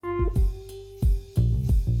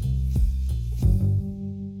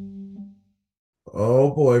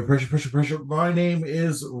Oh boy, pressure, pressure, pressure. My name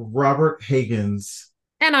is Robert Hagens,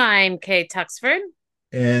 And I'm Kay Tuxford.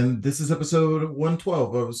 and this is episode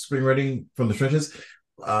 112 of Screenwriting from the Trenches,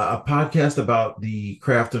 a podcast about the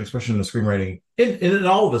craft and expression of screenwriting in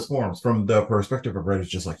all of its forms from the perspective of writers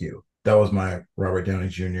just like you. That was my Robert Downey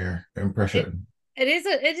Jr. It impression.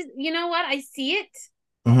 you know what? I see it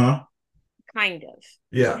Uh-huh. kind of.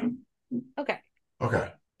 Yeah. Okay.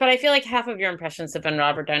 Okay. But I feel like half of your impressions have been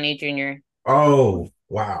Robert Downey Jr. Oh,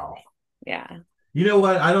 wow. Yeah. You know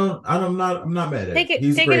what? I'm not mad at it. Take it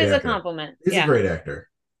He's a take it great as a actor. compliment. He's a Yeah. great actor.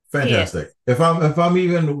 He Fantastic. is. If I'm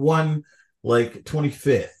even one like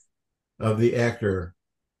 25th of the actor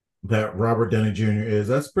that Robert Downey Jr. is,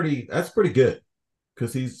 that's pretty good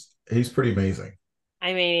because he's pretty amazing.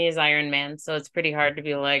 I mean, he's Iron Man, so it's pretty hard to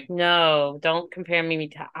be like, no, don't compare me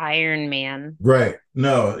to Iron Man. Right.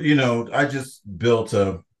 No, I just built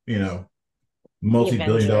a, The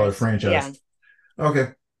multi-billion dollar Avengers. franchise. Yeah. Okay.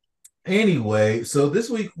 Anyway, so this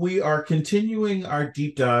week we are continuing our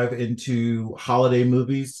deep dive into holiday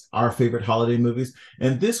movies, our favorite holiday movies.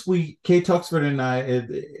 And this week, Kay Tuxford and I,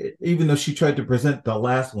 even though she tried to present the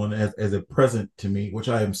last one as a present to me, which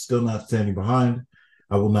I am still not standing behind,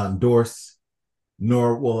 I will not endorse,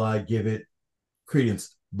 nor will I give it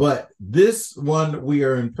credence. But this one, we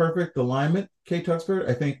are in perfect alignment, Kay Tuxford.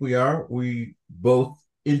 I think we are. We both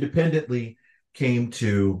independently came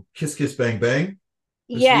to Kiss Kiss Bang Bang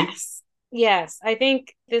this week. Yes. Yes. I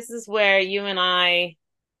think this is where you and I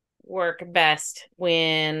work best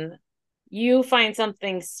when you find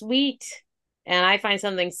something sweet and I find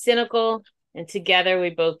something cynical, and together we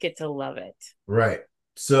both get to love it. Right.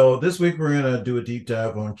 So this week we're gonna do a deep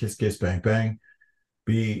dive on Kiss Kiss Bang Bang.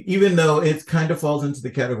 Even though it kind of falls into the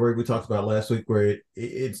category we talked about last week, where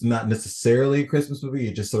it's not necessarily a Christmas movie,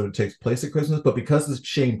 it just sort of takes place at Christmas. But because it's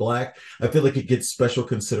Shane Black, I feel like it gets special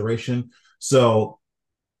consideration. So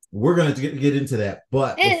we're gonna get into that.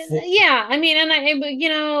 But before, Yeah, I mean,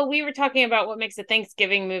 we were talking about what makes a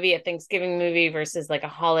Thanksgiving movie versus like a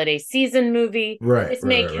holiday season movie. right, This right,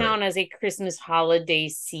 may right, right, count as a Christmas holiday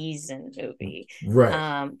season movie,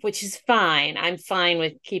 right. which is fine. I'm fine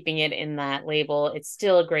with keeping it in that label. It's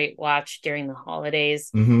still a great watch during the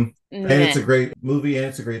holidays. Mm-hmm. And it's a Meh. great movie, and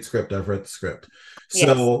it's a great script. I've read the script. Yes,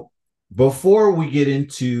 So before we get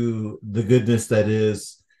into the goodness that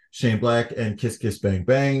is Shane Black and Kiss Kiss Bang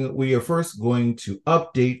Bang, we are first going to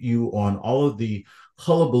update you on all of the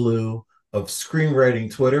hullabaloo of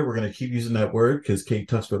screenwriting Twitter. We're going to keep using that word because Kate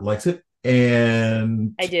Tuxford likes it.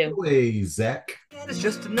 And I take it do. away, Zach. It's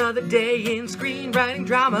just another day in screenwriting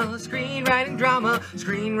drama, screenwriting drama,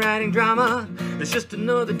 screenwriting drama. It's just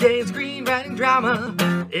another day in screenwriting drama.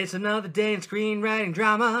 It's another day in screenwriting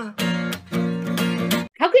drama.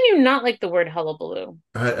 How can you not like the word hullabaloo?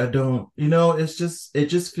 I don't, it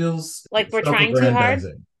just feels Like we're trying too hard?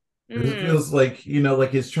 self-aggrandizing. It Mm, feels like,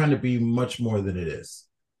 like it's trying to be much more than it is.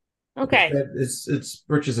 okay. Its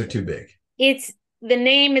britches are too big. It's the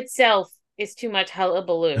name itself is too much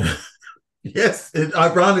hullabaloo. Yes,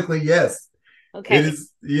 ironically, yes. It Okay.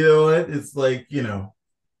 is, you know what? It's like All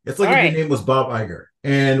if your right. name was Bob Iger.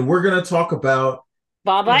 And we're gonna talk about,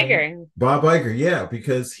 Bob Iger. Bob Iger, yeah,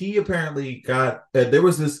 because he apparently got there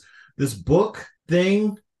was this book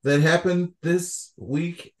thing that happened this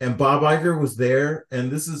week, and Bob Iger was there, and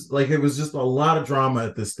this is like it was just a lot of drama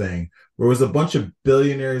at this thing, where it was a bunch of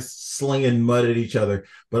billionaires slinging mud at each other,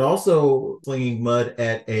 but also slinging mud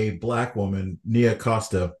at a black woman, Nia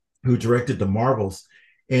Costa, who directed The Marvels.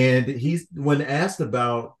 And he's when asked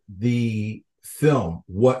about the film,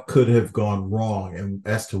 what could have gone wrong, and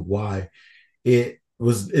as to why it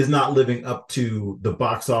is not living up to the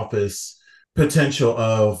box office potential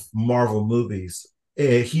of Marvel movies.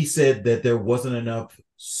 He said that there wasn't enough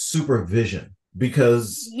supervision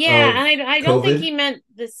because Yeah, of and I don't think COVID. he meant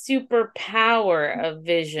the superpower of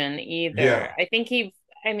vision Yeah, either.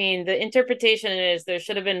 I mean, the interpretation is there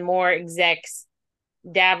should have been more execs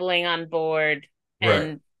dabbling on board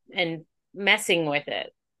right, and messing with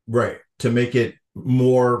it. right. To make it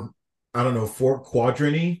more, I don't know, four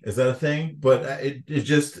quadranty. Is that a thing? But it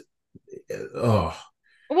just, oh,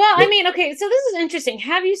 Well, I but mean, okay, so this is interesting.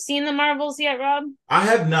 Have you seen the Marvels yet, Rob? I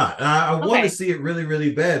have not. I want to Okay. see it really,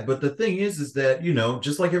 really bad. But the thing is that,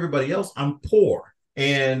 just like everybody else, I'm poor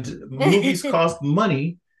and movies cost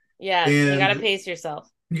money Yes, you gotta and pace yourself.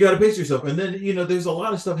 you got to pace yourself. And then, there's a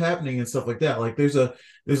lot of stuff happening and stuff like that. Like there's a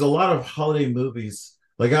lot of holiday movies.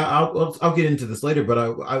 Like I'll get into this later, but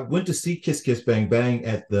I went to see Kiss Kiss Bang Bang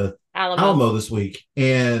at the Alamo. Alamo this week,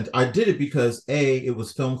 and I did it because A, it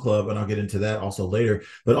was film club, and I'll get into that also later.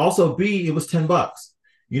 But also B, it was $10,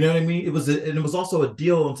 You know what I mean? And it was also a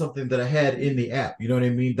deal on something that I had in the app. You know what I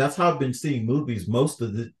mean? That's how I've been seeing movies most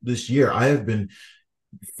of this year. I have been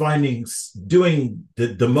doing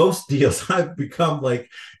the most deals. I've become like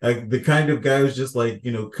the kind of guy who's just like,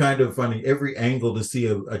 kind of finding every angle to see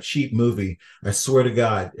a cheap movie. I swear to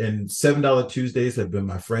God. And $7 Tuesdays have been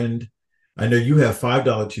my friend. I know you have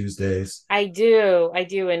 $5 Tuesdays. I do,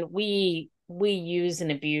 and we use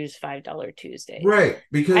and abuse $5 Tuesdays. Right,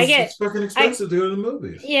 because it's fucking expensive to go to the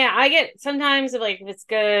movies. Yeah, I get sometimes like if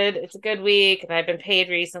it's a good week and I've been paid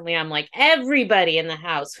recently, I'm like, everybody in the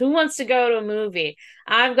house who wants to go to a movie?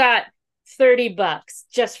 I've got $30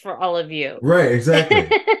 just for all of you. Right, exactly.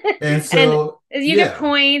 And so and you get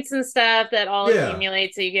points and stuff that all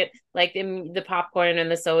accumulate. So you get like the popcorn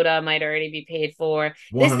and the soda might already be paid for.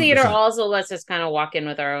 100%. This theater also lets us kind of walk in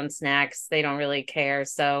with our own snacks. They don't really care.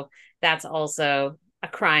 So that's also a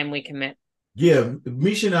crime we commit. Yeah,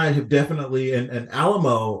 Misha and I have definitely, and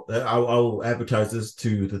Alamo, I'll advertise this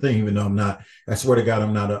to the thing, even though I swear to God,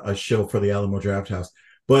 I'm not a show for the Alamo Draft House.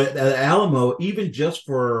 But Alamo, even just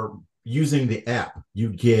for using the app, you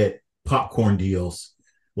get popcorn deals.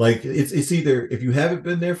 Like it's either, if you haven't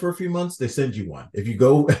been there for a few months, they send you one. If you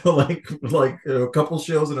go like a couple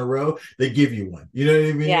shows in a row, they give you one. You know what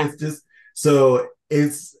I mean? Yeah. It's just, so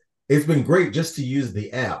it's been great just to use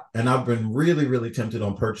the app. And I've been really, really tempted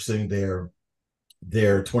on purchasing their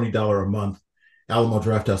 $20 a month Alamo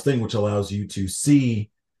Drafthouse thing, which allows you to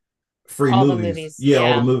see free movies. Yeah,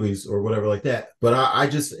 all the movies or whatever like that. But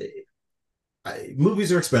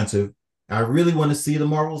movies are expensive. I really want to see the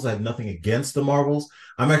Marvels. I have nothing against the Marvels.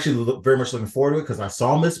 I'm actually very much looking forward to it because I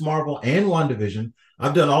saw Miss Marvel and WandaVision.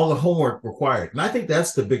 I've done all the homework required. And I think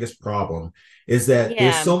that's the biggest problem, is that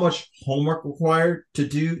there's so much homework required to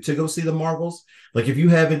go see the Marvels. Like if you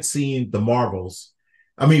haven't seen the Marvels,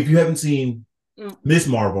 if you haven't seen Miss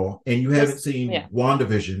Marvel and you haven't seen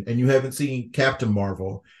WandaVision and you haven't seen Captain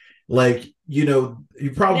Marvel, like, you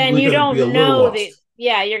probably going to be a little lost.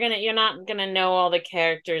 You're not gonna know all the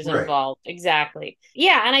characters involved. Exactly.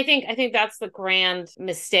 Yeah, and I think that's the grand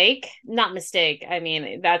mistake. Not mistake. I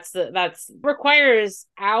mean, that's requires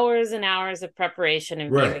hours and hours of preparation and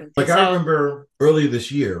viewing. Like I remember earlier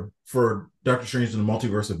this year for Doctor Strange and the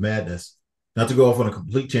Multiverse of Madness. Not to go off on a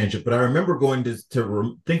complete tangent, but I remember going to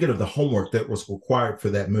thinking of the homework that was required for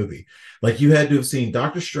that movie. Like you had to have seen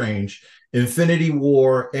Doctor Strange, Infinity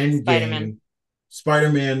War, Endgame,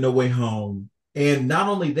 Spider-Man, No Way Home. And not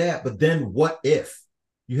only that, but then What If?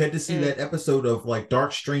 You had to see that episode of like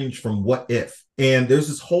Dark Strange from What If. And there's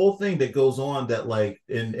this whole thing that goes on that like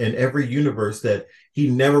in every universe that he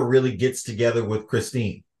never really gets together with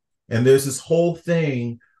Christine. And there's this whole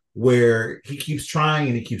thing where he keeps trying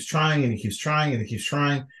and he keeps trying and he keeps trying and he keeps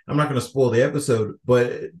trying. I'm not going to spoil the episode,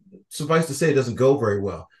 but suffice to say it doesn't go very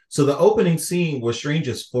well. So the opening scene where Strange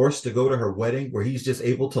is forced to go to her wedding, where he's just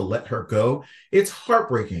able to let her go, it's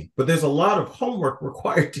heartbreaking. But there's a lot of homework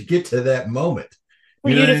required to get to that moment. For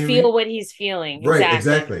you to feel what he's feeling. Right,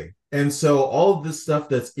 exactly. And so all of this stuff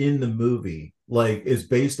that's in the movie, like, is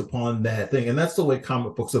based upon that thing. And that's the way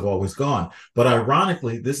comic books have always gone. But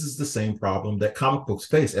ironically, this is the same problem that comic books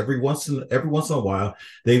face. Every once in a while,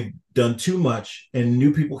 they've done too much and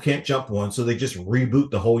new people can't jump on. So they just reboot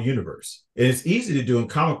the whole universe. And it's easy to do in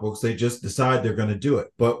comic books. They just decide they're going to do it.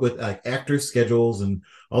 But with like actors' schedules and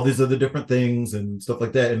all these other different things and stuff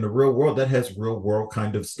like that in the real world, that has real world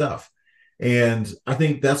kind of stuff. And I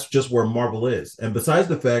think that's just where Marvel is. And besides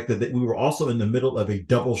the fact that we were also in the middle of a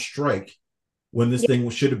double strike when this thing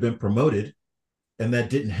should have been promoted, and that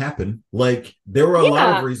didn't happen. Like, there were a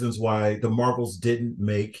lot of reasons why the Marvels didn't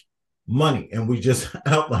make money, and we just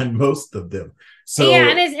outlined most of them. So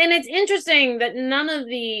and it's interesting that none of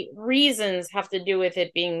the reasons have to do with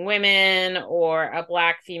it being women or a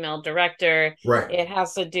Black female director. Right. It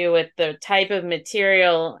has to do with the type of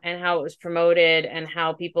material and how it was promoted and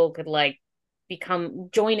how people could like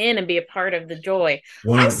join in and be a part of the joy.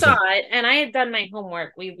 100%. I saw it and I had done my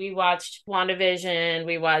homework. We watched WandaVision,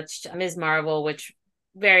 we watched Ms. Marvel, which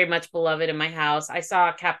very much beloved in my house. I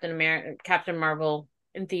saw Captain Marvel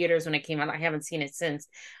in theaters when it came out. I haven't seen it since.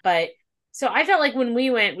 But so I felt like when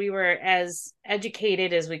we went, we were as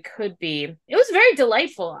educated as we could be. It was very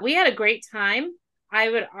delightful. We had a great time. I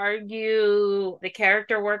would argue the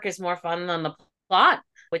character work is more fun than the plot,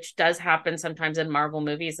 which does happen sometimes in Marvel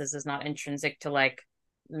movies. This is not intrinsic to like,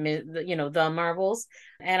 the Marvels.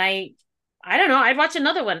 And I don't know. I'd watch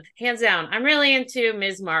another one, hands down. I'm really into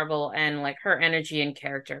Ms. Marvel and like her energy and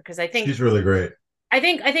character because I think she's really great. I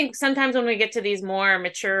think sometimes when we get to these more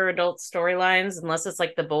mature adult storylines, unless it's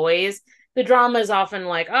like The Boys, the drama is often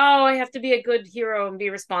like, oh, I have to be a good hero and be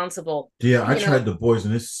responsible. Yeah, I You know, tried The Boys,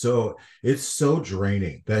 and it's so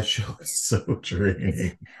draining. That show is so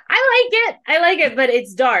draining. I like it, but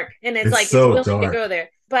it's dark and it's It's like it's so willing to dark. go there.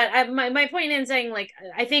 But my point in saying, like,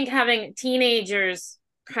 I think having teenagers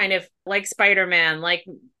kind of like Spider-Man, like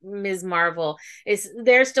Ms. Marvel, is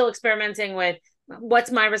they're still experimenting with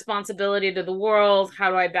what's my responsibility to the world, how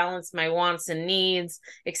do I balance my wants and needs,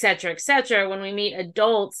 etc., etc. When we meet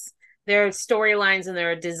adults, their storylines and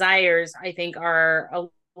their desires, I think, are a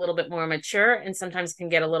little bit more mature and sometimes can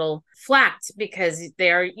get a little flat because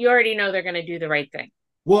you already know they're going to do the right thing.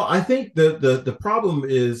 Well, I think the problem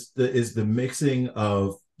is the mixing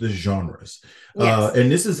of the genres, Yes.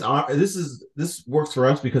 and this works for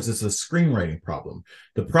us because it's a screenwriting problem.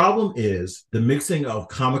 The problem is the mixing of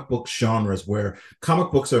comic book genres, where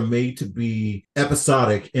comic books are made to be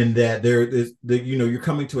episodic in that you're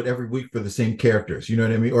coming to it every week for the same characters, you know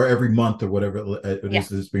what I mean, or every month or whatever it Yeah. is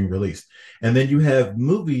that's being released, and then you have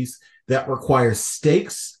movies that require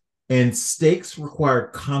stakes, and stakes require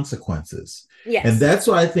consequences. And Yes. that's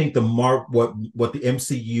why I think what the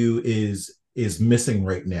MCU is missing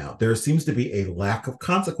right now. There seems to be a lack of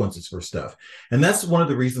consequences for stuff. And that's one of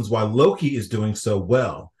the reasons why Loki is doing so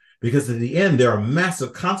well. Because at the end, there are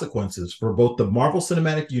massive consequences for both the Marvel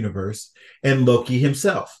Cinematic Universe and Loki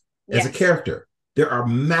himself as a Yes. character. There are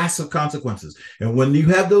massive consequences. And when you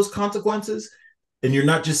have those consequences and you're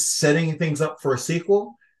not just setting things up for a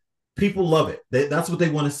sequel, people love it. That's what they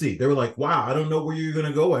want to see. They were like, wow, I don't know where you're going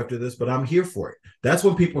to go after this, but I'm here for it. That's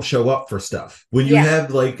when people show up for stuff, when you Yeah.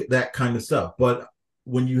 have like that kind of stuff. But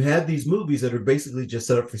when you have these movies that are basically just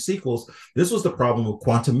set up for sequels, this was the problem with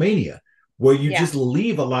Quantumania, where you Yeah. just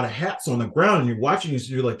leave a lot of hats on the ground and you're watching this,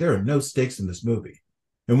 and you're like, there are no stakes in this movie.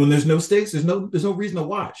 And when there's no stakes, there's no reason to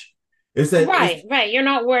watch. Right. You're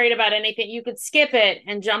not worried about anything. You could skip it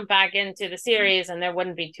and jump back into the series, and there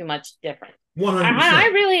wouldn't be too much different. 100%.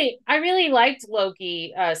 I really liked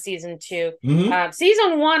Loki season 2. Mm-hmm.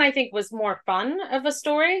 Season 1, I think, was more fun of a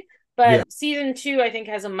story, but Yeah. season 2, I think,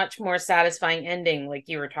 has a much more satisfying ending, like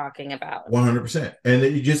you were talking about. 100%. And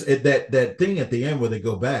you just that thing at the end where they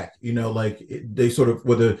go back, they sort of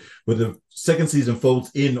where the second season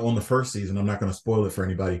folds in on the first season. I'm not going to spoil it for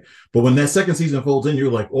anybody, but when that second season folds in,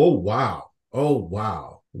 you're like, oh wow,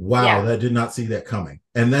 Yeah. that did not see that coming.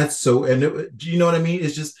 And that's so. And do you know what I mean?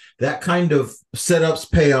 It's just that kind of setups,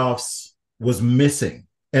 payoffs was missing.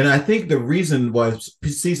 And I think the reason why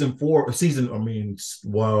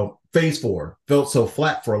phase 4 felt so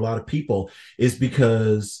flat for a lot of people is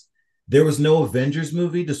because there was no Avengers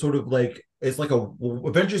movie to sort of like,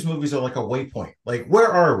 Avengers movies are like a waypoint. Like,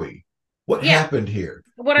 where are we? What happened here?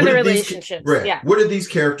 What are the relationships? What are these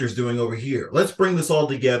characters doing over here? Let's bring this all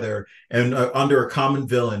together and under a common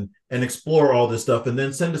villain and explore all this stuff and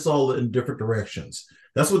then send us all in different directions.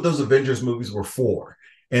 That's what those Avengers movies were for.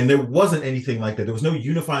 And there wasn't anything like that. There was no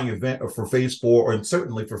unifying event for phase 4 or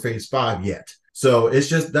certainly for phase 5 yet. So it's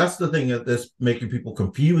just, that's the thing that's making people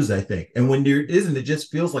confused, I think. And when there isn't, it just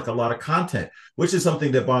feels like a lot of content, which is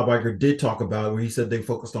something that Bob Iger did talk about, where he said they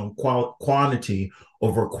focused on quantity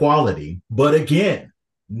over quality. But again,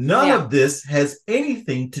 none of this has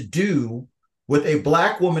anything to do with a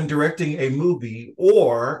Black woman directing a movie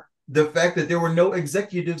or the fact that there were no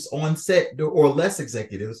executives on set or less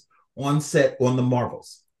executives on set on the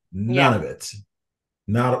Marvels. None of it.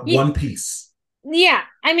 Not one piece. Yeah.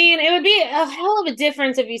 I mean, it would be a hell of a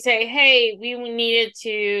difference if you say, hey, we needed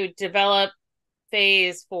to develop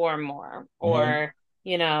phase 4 more, or,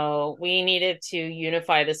 we needed to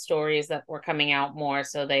unify the stories that were coming out more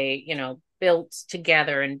so they, built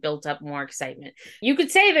together and built up more excitement. You could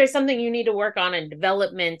say there's something you need to work on in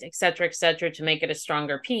development, et cetera, to make it a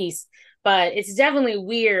stronger piece. But it's definitely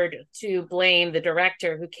weird to blame the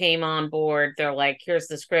director who came on board. They're like, here's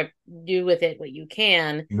the script, do with it what you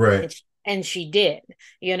can. Right. And she did.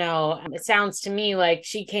 It sounds to me like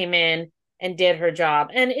she came in and did her job.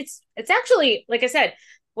 And it's actually, like I said,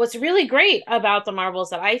 what's really great about the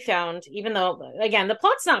Marvels that I found, even though, again, the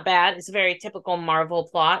plot's not bad. It's a very typical Marvel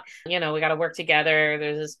plot. We got to work together.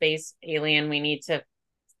 There's a space alien we need to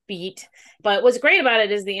beat. But what's great about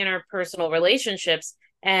it is the interpersonal relationships.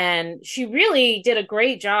 And she really did a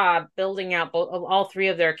great job building out all 3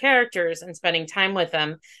 of their characters and spending time with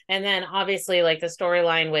them. And then obviously, like, the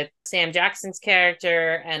storyline with Sam Jackson's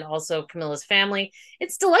character and also Camilla's family,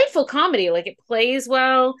 it's delightful comedy. Like, it plays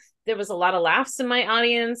well. There was a lot of laughs in my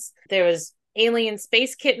audience. There was alien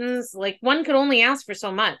space kittens. Like, one could only ask for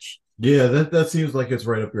so much. Yeah, that seems like it's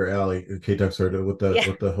right up your alley, K-Tux, Yeah.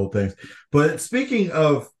 with the whole things. But speaking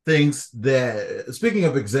of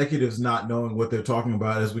executives not knowing what they're talking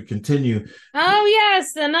about as we continue, Oh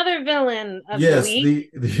yes, another villain of the yes, week.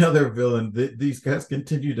 the other villain, these guys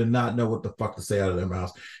continue to not know what the fuck to say out of their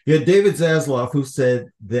mouths. Yeah, David Zaslav, who said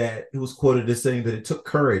that he was quoted as saying that it took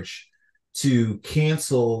courage to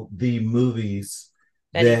cancel the movies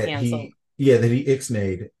That he that canceled. he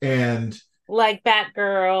ixnayed, and Like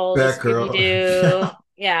Batgirl, the Scooby Batgirl. Doo.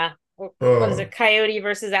 Yeah. What is Oh, it? Coyote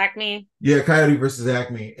versus Acme. yeah, Coyote versus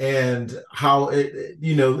Acme, and how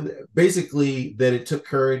basically that it took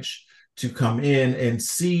courage to come in and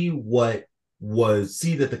see that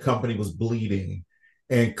the company was bleeding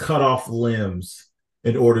and cut off limbs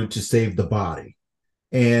in order to save the body.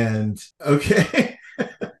 And okay,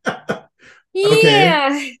 okay,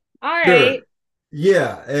 Yeah. All sure, right.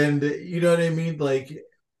 yeah, and you know what I mean. Like,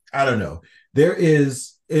 I don't know. There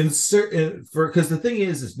is in certain for because the thing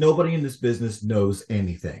is nobody in this business knows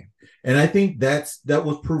anything, and I think that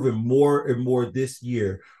was proven more and more this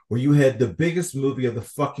year, where you had the biggest movie of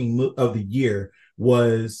the of the year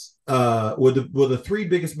was the three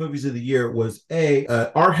biggest movies of the year was a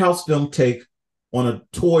art house film take on a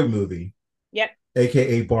toy movie, Yep.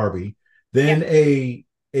 aka Barbie, then Yep.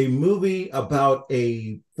 a movie about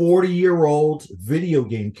a 40-year-old video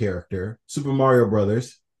game character, Super Mario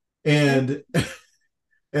Brothers, Mhm. and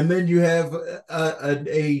and then you have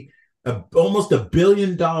a almost $1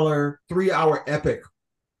 billion 3-hour epic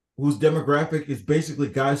whose demographic is basically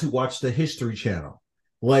guys who watch the History Channel.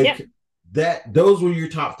 Yep. Like that, those were your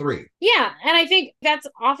top three. Yeah. And I think that's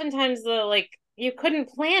oftentimes the like you couldn't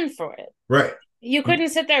plan for it. Right. You couldn't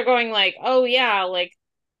sit there going like, oh yeah, like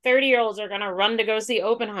 30-year-olds are gonna run to go see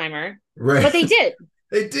Oppenheimer. Right. But they did.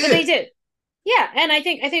 They But they did. did. Yeah. And I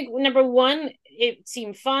think number one, it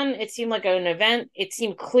seemed fun. It seemed like an event. It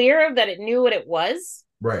seemed clear that it knew what it was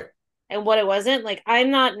Right. and what it wasn't. Like I'm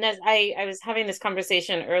not I was having this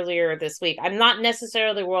conversation earlier this week. I'm not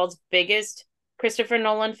necessarily the world's biggest Christopher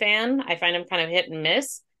Nolan fan. I find him kind of hit and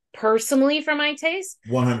miss personally for my taste.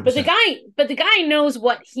 But the 100%. guy knows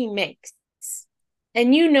what he makes.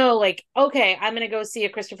 And you know, like, okay, I'm gonna go see a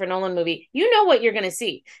Christopher Nolan movie. You know what you're gonna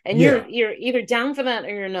see. And Yeah. you're either down for that or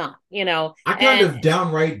you're not, you know. I kind And of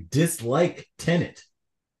downright dislike Tenet.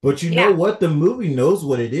 But you know yeah, what? The movie knows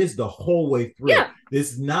what it is the whole way through. yeah,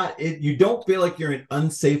 It's not it. You don't feel like you're in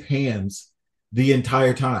unsafe hands the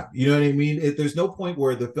entire time. You know what I mean? There's no point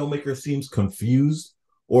where the filmmaker seems confused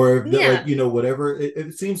or that, like yeah. whatever.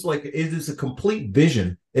 It seems like it is a complete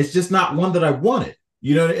vision. It's just not one that I wanted.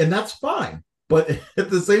 You know, and that's fine. But at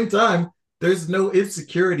the same time, there's no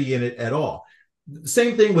insecurity in it at all.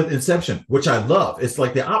 Same thing with Inception, which I love. It's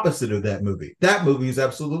like the opposite of that movie. That movie is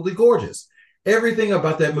absolutely gorgeous. Everything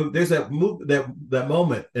about that movie, there's that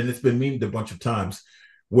moment, and it's been memed a bunch of times,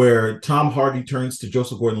 where Tom Hardy turns to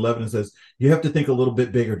Joseph Gordon-Levitt and says, "You have to think a little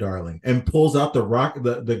bit bigger, darling," and pulls out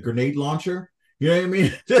the grenade launcher. You know what I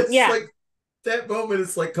mean? Just Yeah. like that moment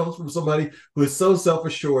is like comes from somebody who is so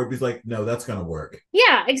self-assured. He's like, "No, that's gonna work."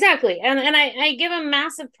 Yeah, exactly. And I give him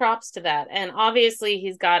massive props to that. And obviously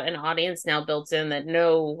he's got an audience now built in that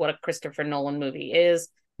know what a Christopher Nolan movie is,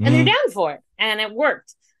 and they're Mm-hmm. down for it. And it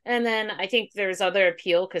worked. And then I think there's other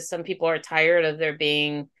appeal because some people are tired of there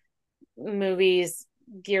being movies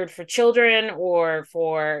geared for children or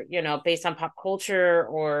for, you know, based on pop culture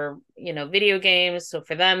or, you know, video games. So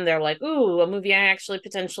for them, they're like, ooh, a movie I actually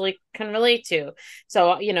potentially can relate to.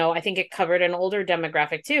 So, you know, I think it covered an older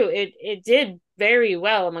demographic too. It did very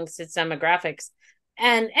well amongst its demographics.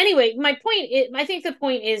 And anyway, I think the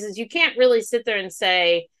point is you can't really sit there and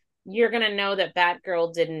say you're gonna know that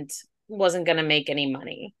Batgirl wasn't gonna make any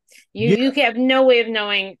money. Yeah, You have no way of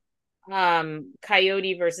knowing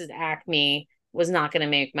Coyote versus Acme was not going to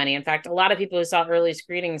make money. In fact, a lot of people who saw early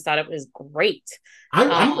screenings thought it was great.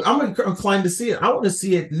 I'm inclined to see it. I want to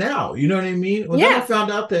see it now. You know what I mean? Well, then I Yeah,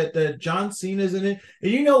 found out that John Cena's in it,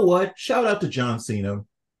 and you know what? Shout out to John Cena.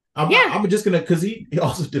 yeah. I'm just gonna because he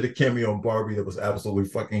also did a cameo on Barbie that was absolutely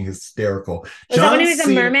fucking hysterical. Was that when John he was a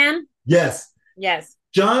Cena, merman? yes, Yes.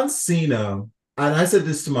 John Cena, and I said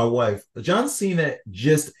this to my wife. John Cena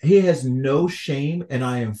he has no shame, and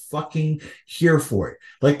I am fucking here for it.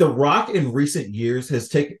 Like The Rock in recent years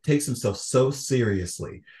takes himself so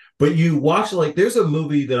seriously, but you watch like there's a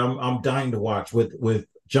movie that I'm dying to watch with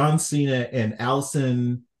John Cena and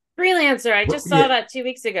Allison. Freelancer. I just saw Yeah, that 2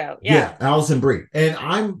 weeks ago. yeah, Yeah. Allison Brie, and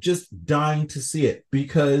I'm just dying to see it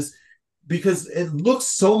because it looks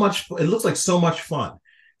so much. It looks like so much fun.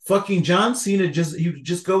 Fucking John Cena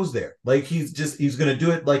just goes there like he's gonna do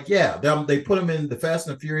it like yeah they put him in the Fast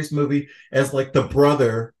and the Furious movie as like the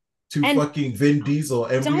brother to And fucking Vin Diesel,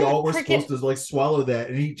 and we don't all were supposed forget, to like swallow that,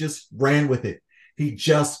 and he just ran with it. He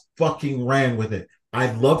just fucking ran with it.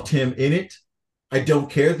 I loved him in it. I don't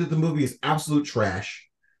care that the movie is absolute trash.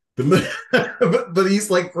 But he's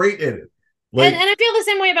like great in it. and Like, I feel the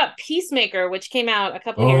same way about Peacemaker, which came out a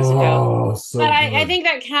couple years ago. oh, But so I good. think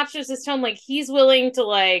that captures his tone. Like he's willing to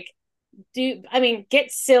like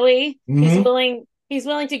get silly. Mm-hmm. He's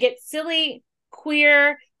willing to get silly,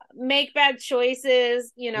 queer, make bad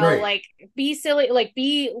choices, Right. like be silly, like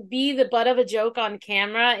be the butt of a joke on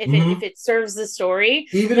camera if Mm-hmm. it serves the story.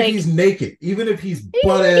 Even if Like he's naked, even if he's he's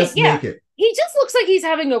butt naked, ass yeah. naked, He just looks like he's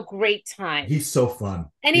having a great time. he's so fun.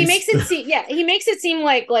 And He's he makes it seem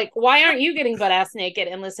like why aren't you getting butt ass naked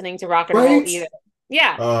and listening to rock and roll right. either?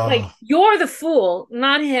 Yeah. Like Uh, you're the fool,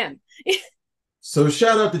 not him. so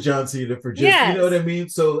shout out to John Cena for just, you know what Yes. I mean?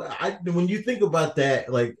 So when you think about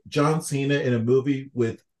that, like John Cena in a movie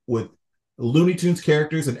with Looney Tunes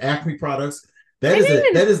characters and Acme products, that I is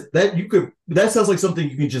didn't it. even That sounds like something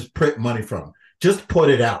you can just print money from. Just put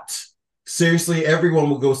it out. Seriously, everyone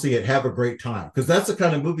will go see it, have a great time. Because that's the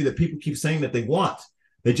kind of movie that people keep saying that they want.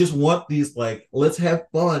 They just want these like, let's have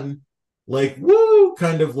fun, like woo,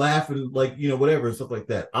 kind of laugh and like, whatever and stuff like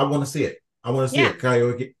that. I want to see it. I want to see yeah.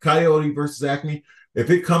 it. Coyote versus Acme. If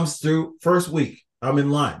it comes through first week, I'm in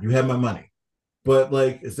line. You have my money. But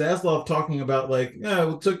like, is Zaslav talking about like,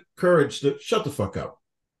 yeah, it took courage to shut the fuck up?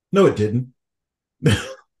 No, it didn't. No,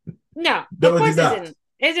 of No, it did course it not. didn't.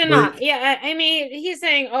 It did not. Like, Yeah, I mean, he's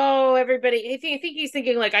saying, "Oh, everybody." I think he's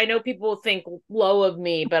thinking like, "I know people think low of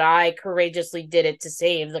me, but I courageously did it to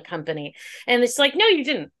save the company." And it's like, no, you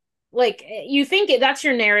didn't. Like, you think that's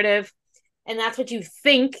your narrative, and that's what you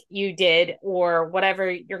think you did, or whatever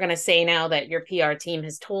you're going to say now that your PR team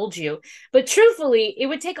has told you. But truthfully, it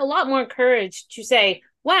would take a lot more courage to say,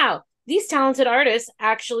 "Wow, these talented artists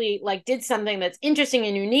actually like did something that's interesting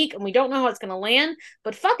and unique, and we don't know how it's going to land,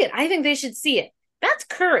 but fuck it, I think they should see it." That's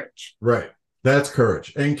courage. right. That's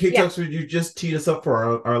courage. And Kate Yeah. Tuxford, you just teed us up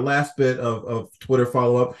for our last bit of Twitter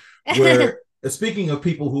follow up, where speaking of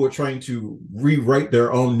people who are trying to rewrite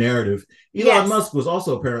their own narrative, Elon Yes. Musk was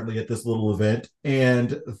also apparently at this little event,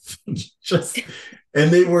 and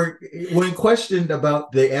they were, when questioned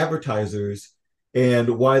about the advertisers and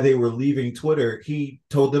why they were leaving Twitter, he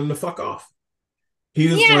told them to fuck off. He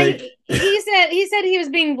was Yeah, like, he said he was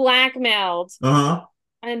being blackmailed uh-huh.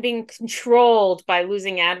 and being controlled by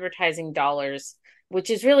losing advertising dollars, which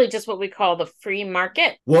is really just what we call the free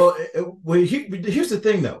market. Well, here's the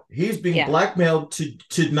thing, though. He's being Yeah. blackmailed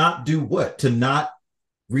to not do what? To not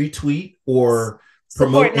retweet or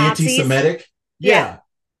Support promote Nazis. anti-Semitic? Yeah.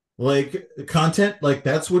 Like content, like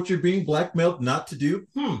that's what you're being blackmailed not to do.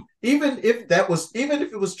 Even if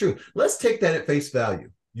it was true, let's take that at face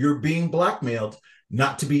value. You're being blackmailed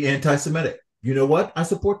not to be anti-Semitic. You know what? I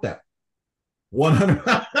support that. 100.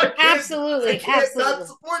 Absolutely. I can't Absolutely. not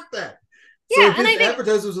support that. Yeah, So if and I his think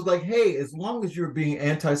advertisers was like, "Hey, as long as you're being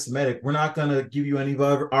anti-Semitic, we're not going to give you any of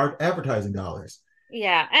our advertising dollars."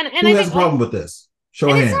 yeah, and Who I has think a problem with this? Show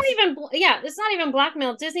and of it's not hands. even it's not even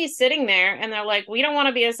blackmail. Disney's sitting there and they're like, we don't want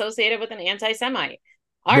to be associated with an anti-Semite.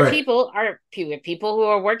 Our Right. people we have people who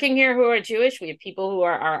are working here who are Jewish. We have people who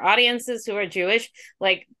are our audiences who are Jewish.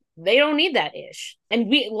 Like they don't need that ish.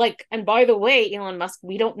 And and by the way, Elon Musk,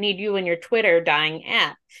 we don't need you in your Twitter dying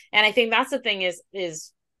app. And I think that's the thing is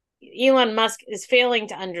Elon Musk is failing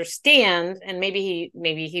to understand, and maybe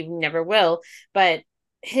he never will, but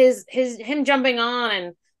him jumping on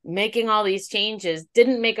and making all these changes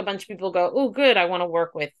didn't make a bunch of people go, "Oh, good, I want to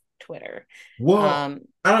work with Twitter." Well,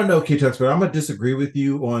 I don't know, K-Tux, but I'm going to disagree with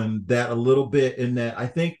you on that a little bit in that I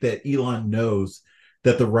think that Elon knows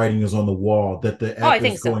that the writing is on the wall, that the I app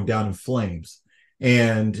think is so. going down in flames.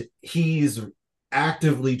 And he's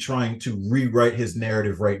actively trying to rewrite his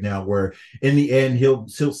narrative right now, where in the end, he'll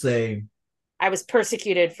say, I was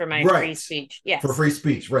persecuted for my free speech. Yes. For free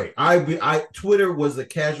speech, right. Twitter was a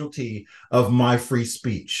casualty of my free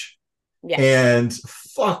speech. Yes. And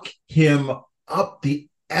fuck him up the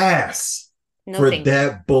ass for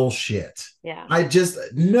that bullshit. Yeah. I just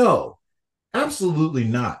no, absolutely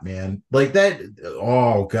not, man. Like that.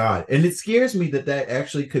 Oh God. And it scares me that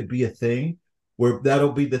actually could be a thing where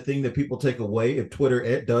that'll be the thing that people take away if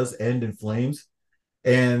Twitter does end in flames,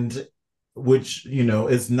 and which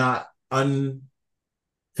is not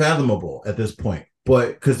unfathomable at this point.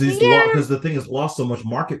 But because the thing has lost so much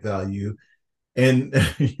market value. And then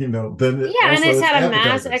and it's had a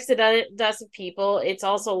mass exodus of people. It's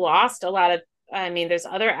also lost a lot of. I mean, there's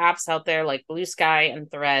other apps out there like Blue Sky and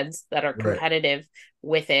Threads that are competitive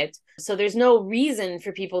with it. So there's no reason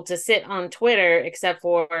for people to sit on Twitter except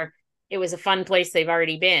for it was a fun place they've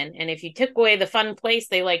already been. And if you took away the fun place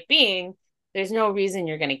they like being, there's no reason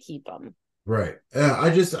you're going to keep them. Right. I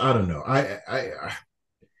don't know.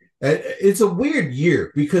 It's a weird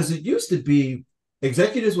year because it used to be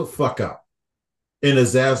executives would fuck up in a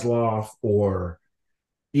Zaslav or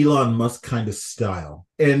Elon Musk kind of style.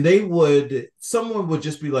 And someone would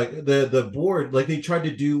just be like, the board, like they tried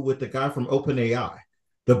to do with the guy from OpenAI.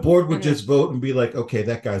 The board would just vote and be like, okay,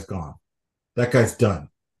 that guy's gone. That guy's done.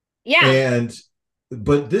 Yeah.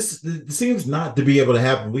 But this seems not to be able to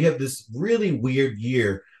happen. We have this really weird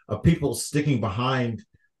year of people sticking behind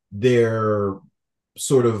their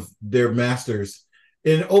masters.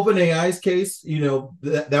 In OpenAI's case,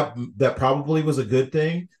 that probably was a good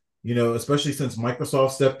thing, especially since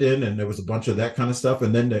Microsoft stepped in and there was a bunch of that kind of stuff,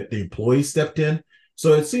 and then the employees stepped in.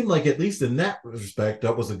 So it seemed like, at least in that respect,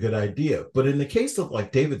 that was a good idea. But in the case of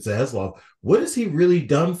like David Zaslav, what has he really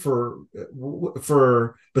done for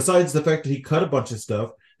besides the fact that he cut a bunch of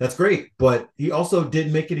stuff? That's great, but he also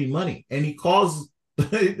didn't make any money, and he caused,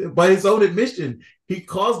 by his own admission, he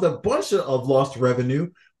caused a bunch of lost revenue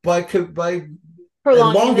by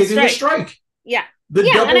elongating the strike. Yeah,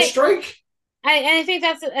 double strike. I think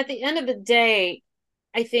that's, at the end of the day,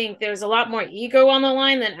 I think there's a lot more ego on the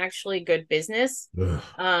line than actually good business.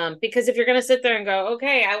 Because if you're going to sit there and go,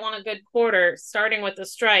 okay, I want a good quarter, starting with the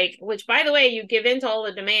strike, which, by the way, you give in to all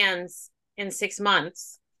the demands in 6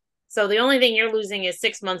 months. So the only thing you're losing is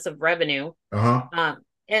 6 months of revenue.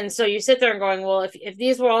 And so you sit there and going, well, if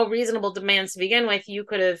these were all reasonable demands to begin with, you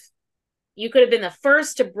could have been the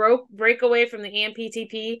first to break away from the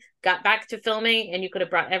EMPTP, got back to filming, and you could have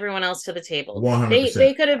brought everyone else to the table. 100%.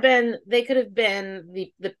 They could have been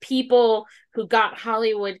the people who got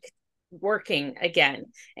Hollywood working again.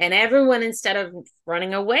 And everyone, instead of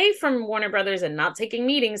running away from Warner Brothers and not taking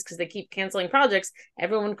meetings because they keep canceling projects,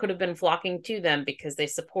 everyone could have been flocking to them because they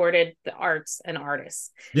supported the arts and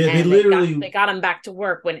artists. Yeah, and they got them back to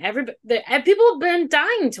work when people have been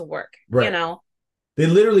dying to work. Right. They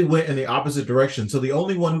literally went in the opposite direction. So the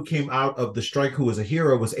only one who came out of the strike who was a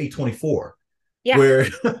hero was A24, where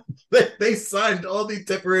they signed all these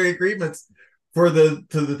temporary agreements to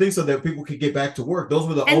the thing so that people could get back to work. Those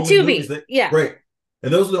were the only movies right.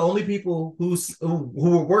 And those were the only people who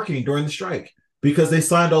were working during the strike, because they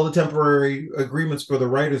signed all the temporary agreements for the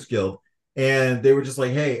Writers Guild, and they were just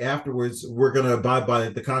like, hey, afterwards we're going to abide by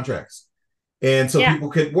the contracts, and so people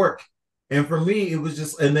could work. And for me, it was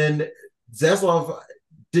just, and then Zaslav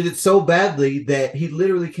did it so badly that he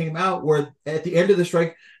literally came out where at the end of the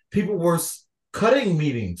strike, people were cutting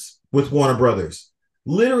meetings with Warner Brothers.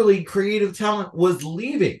 Literally, creative talent was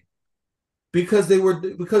leaving because it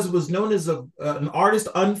was known as an artist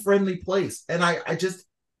unfriendly place. And I just,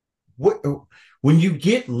 when you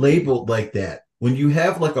get labeled like that, when you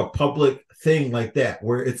have like a public thing like that,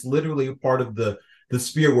 where it's literally a part of the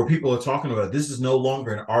sphere where people are talking about it, this is no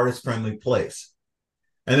longer an artist friendly place.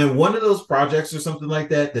 And then one of those projects or something like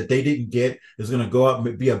that they didn't get is going to go out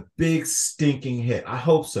and be a big stinking hit. I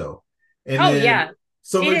hope so. And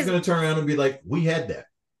somebody's going to turn around and be like, we had that.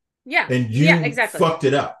 Yeah. And you fucked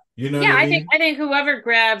it up. You know what I mean? I think whoever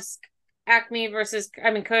grabs Coyote versus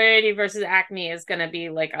Acme is going to be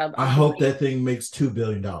like I hope that thing makes $2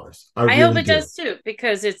 billion. I hope it does too,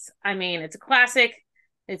 because it's a classic.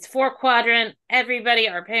 It's 4-quadrant. Everybody,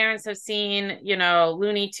 our parents have seen,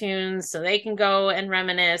 Looney Tunes, so they can go and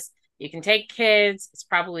reminisce. You can take kids. It's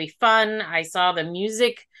probably fun. I saw the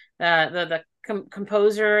music, the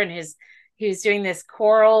composer, and he was doing this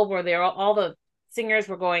choral where all the singers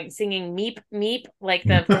were singing Meep Meep, like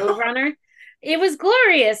the Roadrunner. It was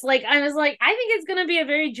glorious. Like, I was like, I think it's going to be a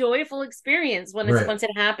very joyful experience once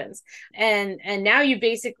it happens. And now you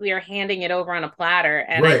basically are handing it over on a platter.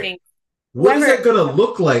 And I think, what is that going to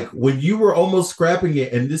look like when you were almost scrapping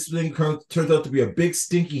it and this thing turns out to be a big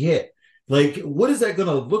stinky hit? Like, what is that going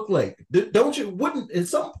to look like? At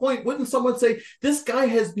some point, wouldn't someone say, this guy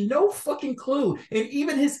has no fucking clue, and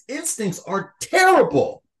even his instincts are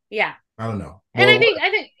terrible? Yeah. I don't know. And I think, I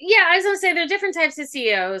was going to say there are different types of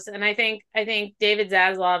CEOs. And I think David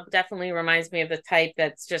Zaslav definitely reminds me of the type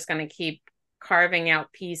that's just going to keep carving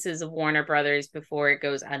out pieces of Warner Brothers before it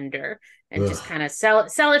goes under, and just kind of sell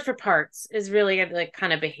it for parts is really the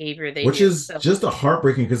kind of behavior they do. Which is just a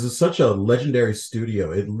heartbreaking, because it's such a legendary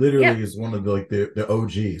studio. It literally is one of the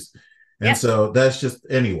OGs. And so that's just,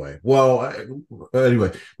 anyway. Well,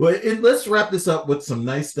 let's wrap this up with some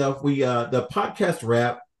nice stuff. The podcast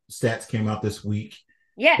rap stats came out this week.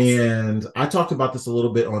 Yes. And I talked about this a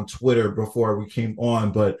little bit on Twitter before we came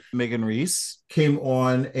on, but Megan Reese came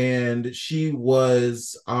on and she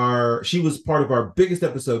was part of our biggest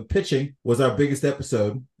episode. Pitching was our biggest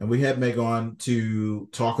episode. And we had Meg on to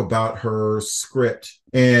talk about her script.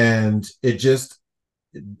 And it just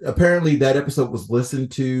apparently that episode was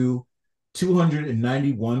listened to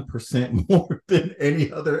 291% more than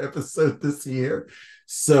any other episode this year.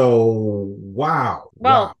 So wow.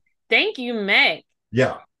 Well, thank you, Meg.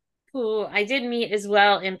 Yeah. Who I did meet as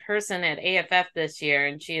well in person at AFF this year,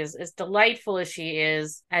 and she is as delightful as she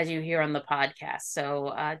is, as you hear on the podcast.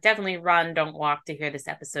 So definitely run, don't walk to hear this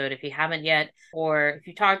episode if you haven't yet, or if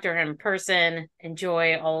you talk to her in person,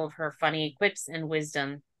 enjoy all of her funny quips and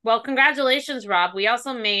wisdom. Well, congratulations, Rob. We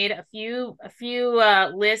also made a few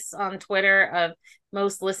lists on Twitter of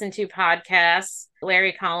most listened to podcasts.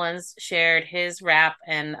 Larry Collins shared his rap,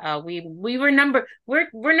 and we were number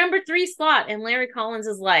 3 slot in Larry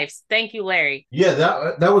Collins's life. Thank you, Larry. Yeah,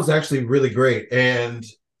 that was actually really great, and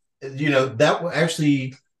that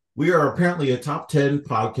actually we are apparently a top 10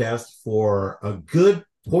 podcast for a good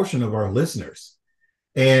portion of our listeners,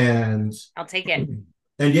 and I'll take it.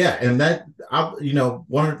 And yeah, and that I'll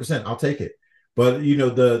 100% I'll take it. But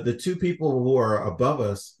the two people who are above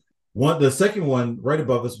us, the second one right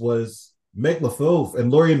above us was Meg LaFauve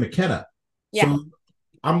and Laurie McKenna. Yeah. So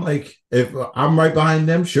I'm like, if I'm right behind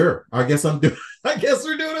them, sure. I guess we're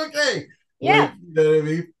doing okay. Yeah. Like, you know what I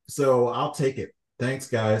mean? So I'll take it. Thanks,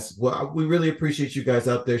 guys. Well, we really appreciate you guys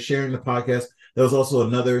out there sharing the podcast. There was also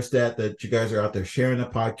another stat that you guys are out there sharing the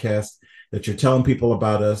podcast, that you're telling people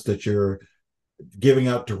about us, that you're giving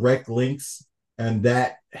out direct links, and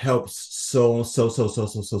that helps so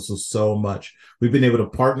much. We've been able to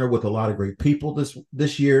partner with a lot of great people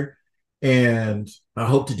this year, and I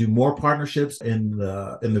hope to do more partnerships in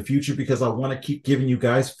the future, because I want to keep giving you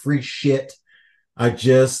guys free shit. I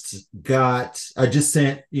just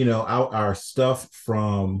sent out our stuff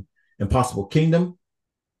from Impossible Kingdom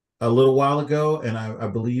a little while ago, and I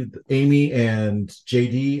believe Amy and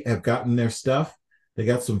JD have gotten their stuff. They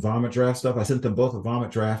got some Vomit Draft stuff. I sent them both a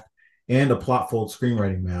Vomit Draft and a Plotfold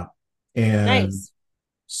screenwriting map. And nice.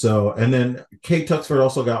 So, and then Kate Tuxford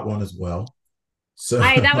also got one as well. So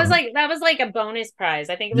that was like a bonus prize.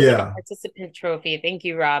 I think it was like a participant trophy. Thank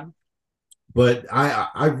you, Rob. But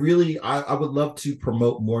I really would love to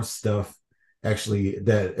promote more stuff, actually,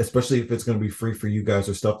 that especially if it's going to be free for you guys,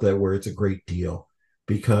 or stuff that where it's a great deal,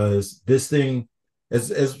 because this thing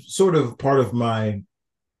as sort of part of my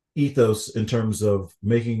ethos in terms of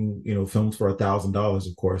making films for $1,000.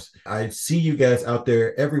 Of course, I see you guys out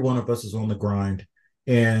there. Every one of us is on the grind,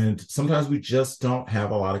 and sometimes we just don't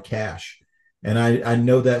have a lot of cash. And I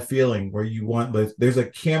know that feeling where you want, there's a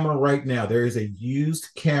camera right now. There is a used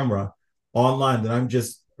camera online that I'm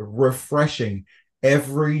just refreshing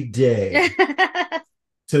every day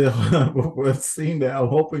to see now. I'm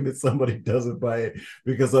hoping that somebody doesn't buy it,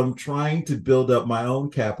 because I'm trying to build up my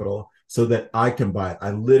own capital so that I can buy it.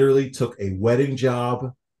 I literally took a wedding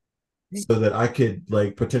job so that I could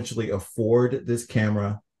potentially afford this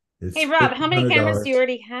camera. Hey Rob, how many cameras do you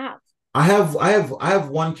already have? I have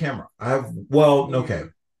one camera. I have one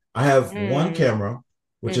camera,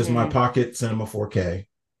 which is my Pocket Cinema 4K,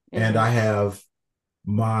 and I have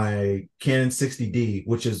my Canon 60D,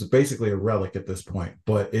 which is basically a relic at this point,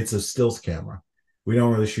 but it's a stills camera. We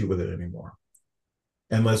don't really shoot with it anymore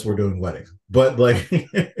unless we're doing weddings. But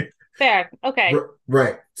fair. Okay.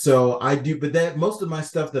 Right. So I do, but that most of my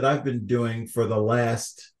stuff that I've been doing for the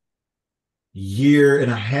last year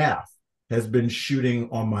and a half has been shooting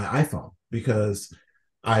on my iPhone, because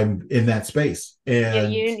I'm in that space.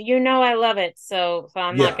 And I love it. So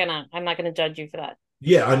I'm not gonna judge you for that.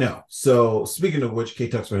 Yeah, I know. So speaking of which,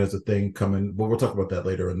 Kate Tuxford has a thing coming, but we'll talk about that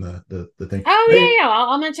later in the thing. Oh, yeah.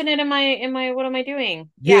 I'll mention it in my what am I doing?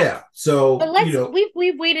 Yeah. So but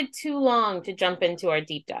we've waited too long to jump into our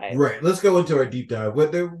deep dive. Right. Let's go into our deep dive.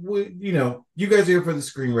 You guys are here for the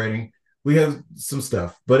screenwriting. We have some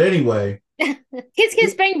stuff. But anyway. Kiss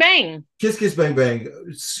Kiss Bang Bang. Kiss Kiss Bang Bang.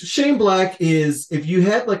 Shane Black is, if you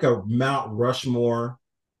had a Mount Rushmore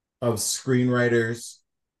of screenwriters,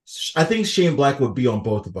 I think Shane Black would be on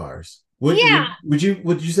both of ours. Would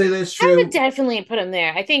you say that's true? I would definitely put him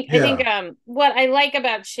there. I think what I like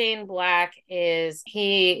about Shane Black is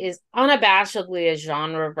he is unabashedly a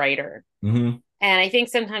genre writer. Mm-hmm. And I think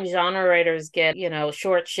sometimes genre writers get,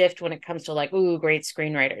 short shift when it comes to great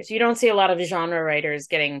screenwriters. You don't see a lot of genre writers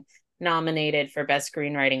getting nominated for best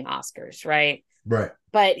screenwriting Oscars, right? Right.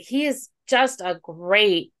 But he is just a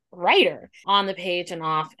great writer on the page and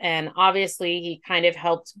off, and obviously he kind of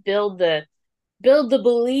helped build the build the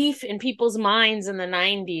belief in people's minds in the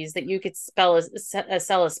 90s that you could sell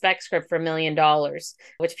a spec script for $1 million,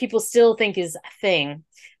 which people still think is a thing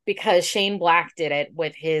because Shane Black did it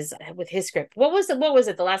with his script. What was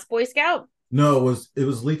it? The Last Boy Scout? No, it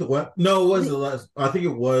was Lethal Weapon. No, it was the last. I think it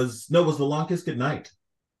was. No, it was The Long Kiss Goodnight.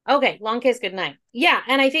 Okay, Long Kiss Goodnight. Yeah,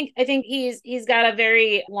 and I think he's got a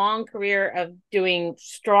very long career of doing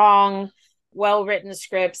strong, well-written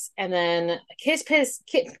scripts, and then Kiss Bang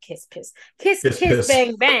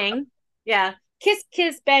Bang. Yeah,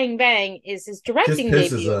 Kiss Bang Bang is his directing Kiss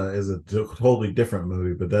debut. is a totally different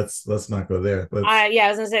movie, but let's not go there. Yeah, I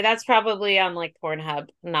was gonna say that's probably on like Pornhub,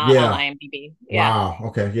 not on IMDb. Yeah. Wow.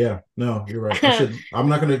 Okay. Yeah. No, you're right. I'm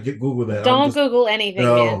not gonna Google that. Don't Google anything,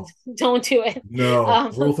 man. Don't do it. No.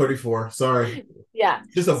 Rule 34. Sorry. Yeah.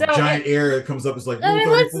 Just a giant error that comes up. It's like Rule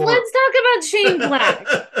 34. Let's talk about Shane Black.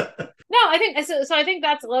 No, I think so. I think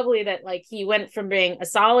that's lovely that like he went from being a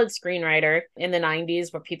solid screenwriter in the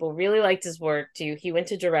 90s where people really liked his work to he went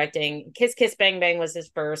to directing. Kiss Kiss Bang Bang was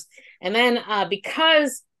his first. And then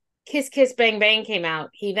because Kiss Kiss Bang Bang came out,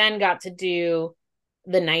 he then got to do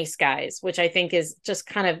The Nice Guys, which I think is just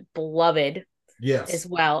kind of beloved. Yes. As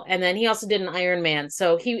well. And then he also did an Iron Man.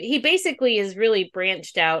 So he basically is really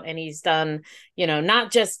branched out and he's done,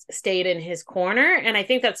 not just stayed in his corner. And I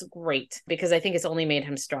think that's great because I think it's only made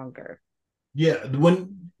him stronger. Yeah.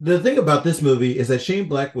 When the thing about this movie is that Shane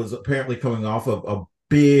Black was apparently coming off of a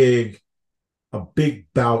big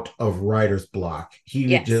bout of writer's block.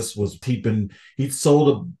 He just was he'd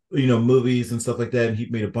sold movies and stuff like that, and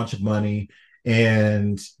he'd made a bunch of money.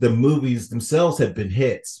 And the movies themselves had been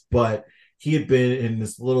hits, but he had been in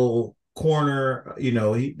this little corner,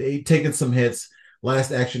 he'd taken some hits.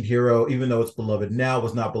 Last Action Hero, even though it's beloved now,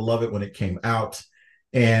 was not beloved when it came out.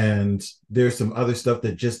 And there's some other stuff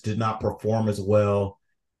that just did not perform as well.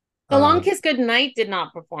 The Long Kiss Goodnight did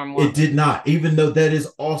not perform well. It did not, even though that is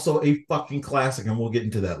also a fucking classic, and we'll get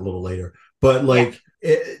into that a little later. But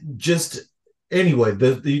anyway,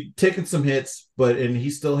 the taking some hits, and he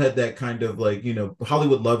still had that kind of like,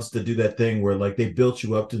 Hollywood loves to do that thing where like they built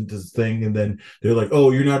you up into this thing and then they're like,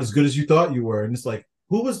 oh, you're not as good as you thought you were. And it's like,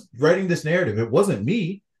 who was writing this narrative? It wasn't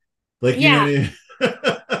me. Like, you know what I mean?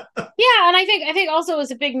 Yeah, and I think also it's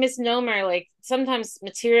a big misnomer. Like sometimes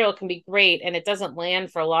material can be great and it doesn't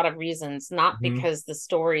land for a lot of reasons, not because the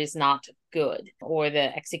story is not good or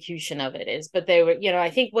the execution of it is, but they were, I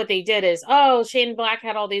think what they did is, Shane Black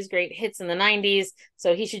had all these great hits in the 90s,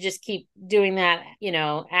 so he should just keep doing that,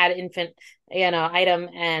 ad infant, item,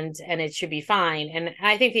 and it should be fine. And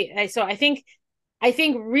I think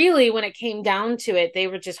really when it came down to it, they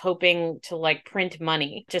were just hoping to like print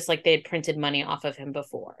money, just like they had printed money off of him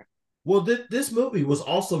before. Well, this movie was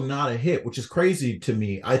also not a hit, which is crazy to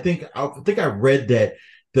me. I think I read that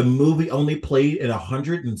the movie only played in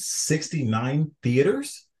 169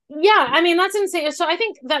 theaters. Yeah, I mean, that's insane. So I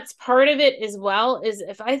think that's part of it as well, is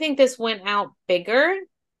if I think this went out bigger,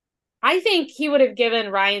 I think he would have given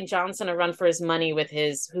Rian Johnson a run for his money with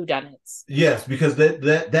his whodunits. Yes, because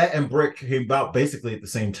that and Brick came about basically at the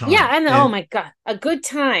same time. Yeah, and oh my God, a good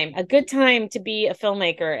time to be a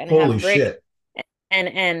filmmaker and holy have Brick shit.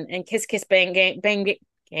 And Kiss Kiss Bang Bang Bang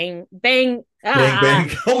Bang Bang Bang.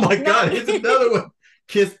 Oh my God, here's another one.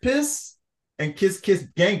 Kiss Piss and Kiss Kiss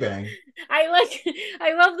Gang Bang. I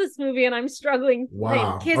love this movie and I'm struggling.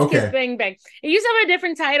 Wow. Kiss Kiss Bang Bang. It used to have a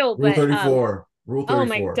different title, Rule but 34. Rule 34. Oh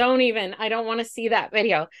my, don't even. I don't want to see that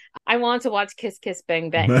video. I want to watch Kiss Kiss Bang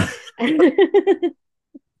Bang.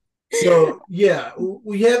 So yeah,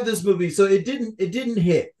 we have this movie. So it didn't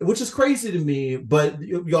hit, which is crazy to me. But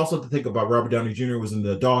you also have to think about Robert Downey Jr. was in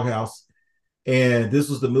the Doghouse, and this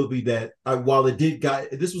was the movie that,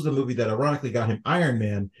 this was the movie that ironically got him Iron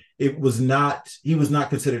Man. He was not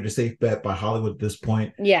considered a safe bet by Hollywood at this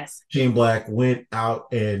point. Yes, Shane Black went out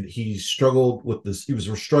and he struggled with this. He was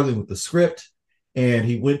struggling with the script. And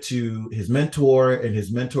he went to his mentor, and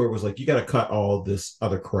his mentor was like, you got to cut all this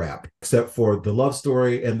other crap except for the love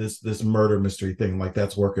story and this murder mystery thing. Like,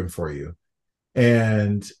 that's working for you.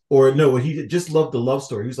 He just loved the love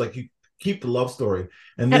story. He was like, you keep the love story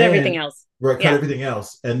and cut everything else. Right. Cut everything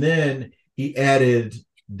else. And then he added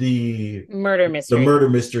the murder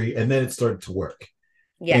mystery. And then it started to work.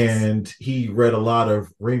 Yes. And he read a lot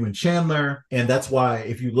of Raymond Chandler. And that's why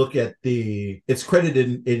if you look at it's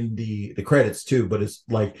credited in the credits too, but it's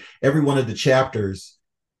like every one of the chapters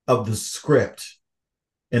of the script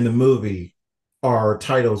in the movie are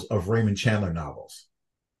titles of Raymond Chandler novels.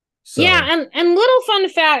 So, yeah, and little fun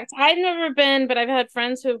fact, I've never been, but I've had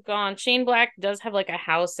friends who have gone. Shane Black does have like a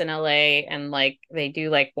house in LA, and like they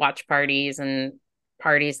do like watch parties and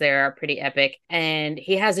parties there are pretty epic. And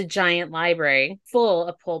he has a giant library full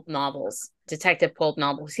of pulp novels, detective pulp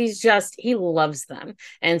novels. He loves them.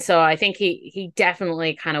 And so I think he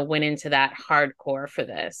definitely kind of went into that hardcore for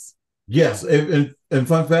this. Yes, and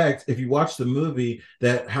fun fact, if you watch the movie,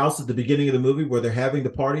 that house at the beginning of the movie where they're having the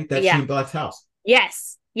party, that's Yeah. Shane Black's house.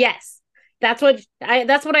 Yes. That's what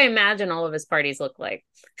I imagine all of his parties look like.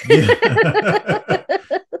 Yeah.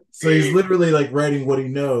 So he's literally like writing what he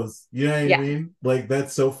knows. You know what I mean? Like,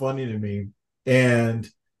 that's so funny to me. And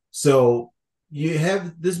so you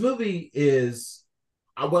have this movie is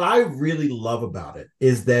what I really love about it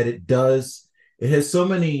is that it has so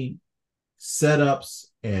many setups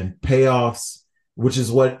and payoffs, which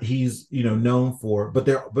is what he's known for. But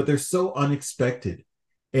they're so unexpected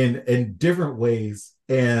in different ways,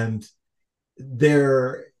 and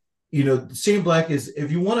they're Shane Black is,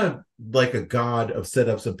 if you want to like a god of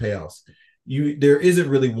setups and payoffs, there isn't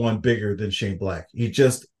really one bigger than Shane Black. He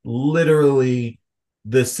just literally,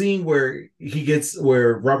 the scene where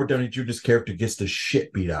Robert Downey Jr.'s character gets the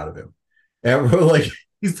shit beat out of him, and like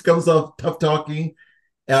he comes off tough talking,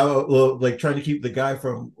 like trying to keep this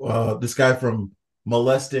guy from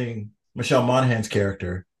molesting Michelle Monaghan's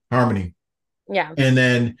character, Harmony. Yeah. And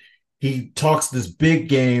then he talks this big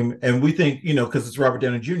game, and we think, because it's Robert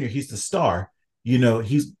Downey Jr., he's the star,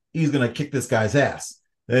 he's gonna kick this guy's ass.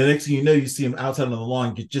 And the next thing you know, you see him outside on the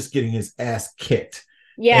lawn just getting his ass kicked.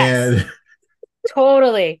 Yes. And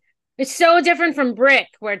totally. It's so different from Brick,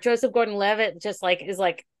 where Joseph Gordon-Levitt just like is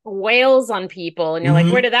like wails on people, and you're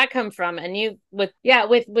like, where did that come from? And you with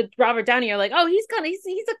Robert Downey, you're like, oh, he's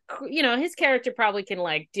his character probably can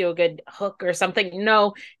like do a good hook or something.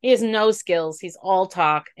 No, he has no skills. He's all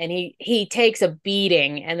talk, and he takes a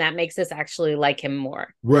beating, and that makes us actually like him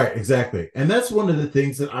more. Right, exactly. And that's one of the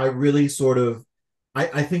things that I really sort of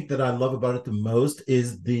I think that I love about it the most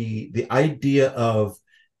is the idea of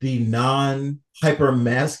the non-hyper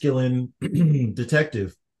masculine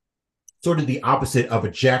detective, sort of the opposite of a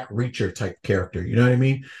Jack Reacher type character. You know what I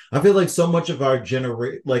mean? I feel like so much of our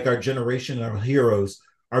generation, our heroes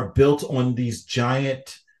are built on these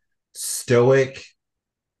giant, stoic,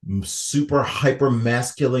 super hyper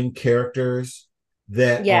masculine characters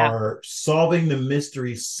that are solving the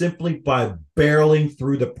mystery simply by barreling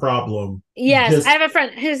through the problem. Yes, I have a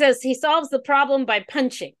friend who says he solves the problem by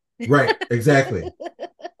punching. Right, exactly.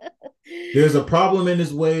 There's a problem in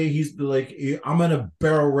his way. He's like, I'm gonna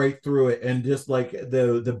barrel right through it, and just like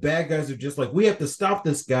the bad guys are just like, we have to stop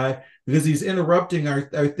this guy because he's interrupting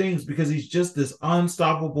our things, because he's just this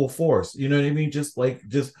unstoppable force. You know what I mean? Just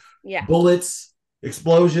bullets,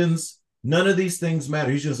 explosions. None of these things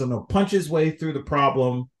matter. He's just gonna punch his way through the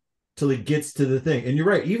problem till he gets to the thing. And you're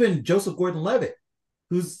right. Even Joseph Gordon-Levitt,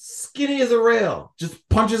 who's skinny as a rail, just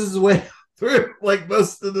punches his way through like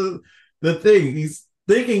most of the thing. He's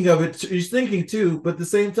thinking of it. He's thinking too, but at the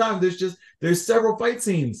same time, there's several fight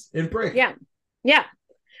scenes in Brick. Yeah.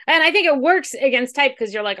 And I think it works against type,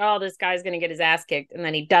 because you're like, oh, this guy's going to get his ass kicked, and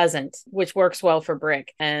then he doesn't, which works well for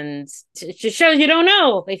Brick. And it just shows you don't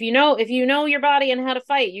know. If you know your body and how to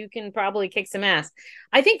fight, you can probably kick some ass.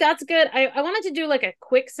 I think that's good. I wanted to do like a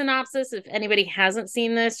quick synopsis if anybody hasn't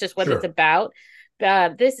seen this, just what it's about.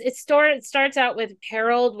 It starts out with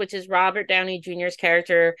Harold, which is Robert Downey Jr.'s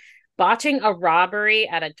character, botching a robbery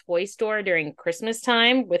at a toy store during Christmas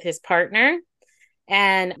time with his partner.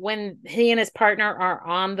 And when he and his partner are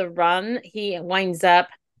on the run, he winds up,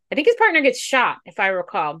 I think his partner gets shot, if I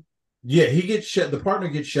recall. Yeah, he gets shot. The partner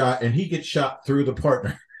gets shot, and he gets shot through the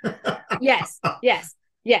partner. Yes.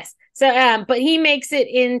 So, but he makes it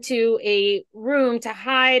into a room to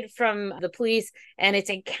hide from the police, and it's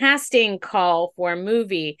a casting call for a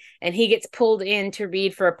movie, and he gets pulled in to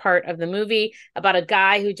read for a part of the movie about a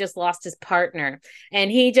guy who just lost his partner, and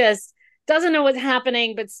he just doesn't know what's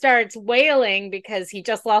happening, but starts wailing because he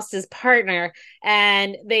just lost his partner,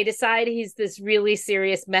 and they decide he's this really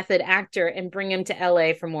serious method actor and bring him to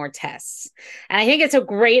LA for more tests. And I think it's a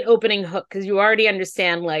great opening hook, because you already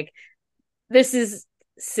understand, like, this is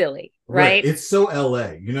silly, right? It's so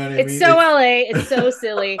LA, you know what I mean? It's so LA, it's so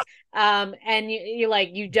silly. And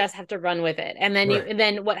you just have to run with it. And then and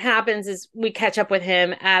then what happens is we catch up with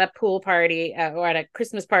him at a pool party or at a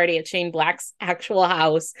Christmas party at Shane Black's actual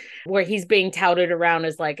house, where he's being touted around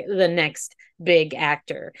as like the next big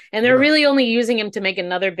actor. And they're really only using him to make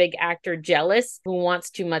another big actor jealous who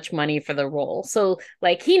wants too much money for the role. So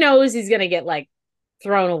like he knows he's going to get like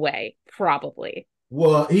thrown away probably.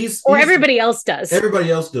 Well, everybody else does. Everybody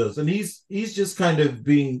else does, and he's just kind of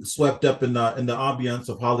being swept up in the ambiance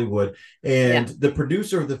of Hollywood. And the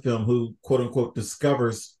producer of the film, who quote unquote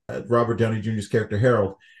discovers Robert Downey Jr.'s character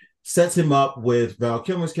Harold, sets him up with Val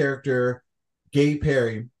Kilmer's character, Gay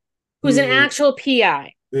Perry, who's an actual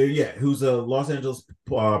PI. Yeah, who's a Los Angeles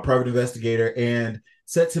private investigator, and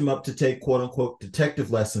sets him up to take quote unquote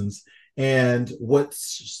detective lessons. And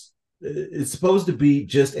what's it's supposed to be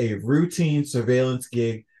just a routine surveillance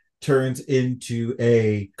gig turns into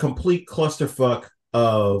a complete clusterfuck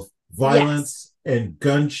of violence and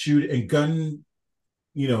gun shoot and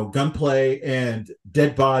gunplay and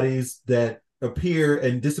dead bodies that appear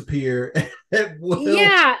and disappear at will.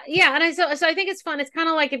 Yeah, and I think it's fun. It's kind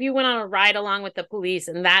of like if you went on a ride along with the police,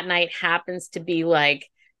 and that night happens to be like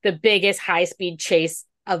the biggest high speed chase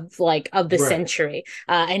of the century,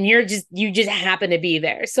 and you just happen to be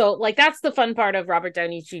there. So like that's the fun part of Robert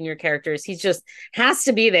Downey Jr. characters. He just has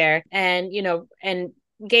to be there, and and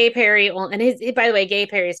Gay Perry, and by the way, Gay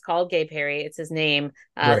Perry is called Gay Perry. It's his name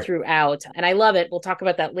throughout. And I love it. We'll talk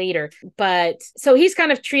about that later. But so he's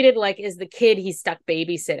kind of treated like as the kid he's stuck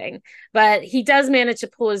babysitting, but he does manage to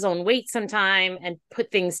pull his own weight sometime and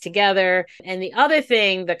put things together. And the other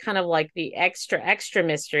thing, the kind of like the extra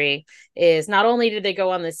mystery is not only did they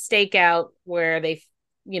go on this stakeout where they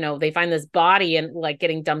find this body and like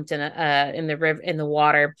getting dumped in the river, in the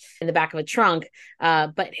water, in the back of a trunk.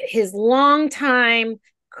 But his longtime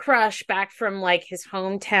crush back from like his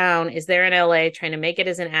hometown is there in LA trying to make it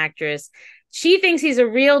as an actress. She thinks he's a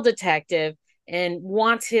real detective and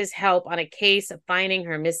wants his help on a case of finding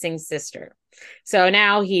her missing sister. So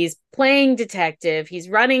now he's playing detective. He's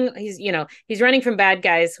running from bad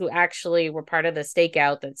guys who actually were part of the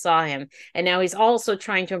stakeout that saw him. And now he's also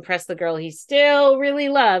trying to impress the girl he still really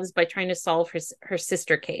loves by trying to solve her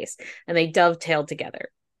sister case. And they dovetail together.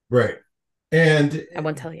 Right. And I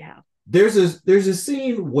won't tell you how. There's a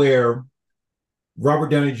scene where Robert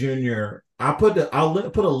Downey Jr. I'll put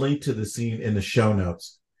a link to the scene in the show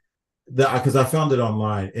notes because I found it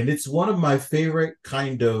online, and it's one of my favorite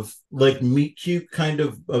kind of like meet cute kind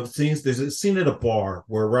of scenes. There's a scene at a bar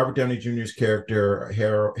where Robert Downey Jr.'s character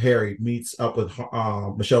Harry meets up with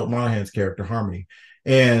Michelle Monaghan's character Harmony,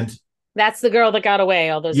 and that's the girl that got away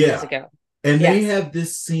all those years ago. And they have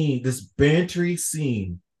this scene, this bantery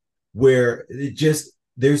scene, where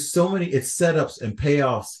there's so many setups and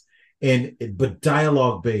payoffs but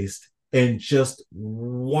dialogue based and just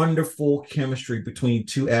wonderful chemistry between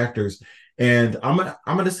two actors. And I'm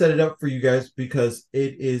gonna set it up for you guys because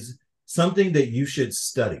it is something that you should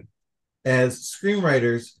study. As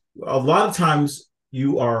screenwriters, a lot of times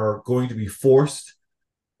you are going to be forced,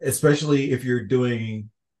 especially if you're doing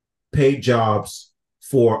paid jobs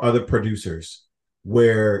for other producers,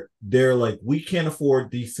 where they're like, we can't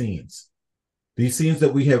afford these scenes. These scenes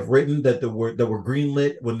that we have written that were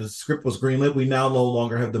greenlit when the script was greenlit, we now no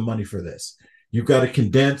longer have the money for this. You've got to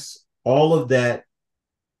condense all of that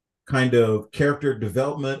kind of character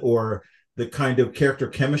development or the kind of character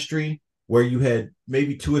chemistry where you had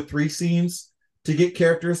maybe 2 or 3 scenes to get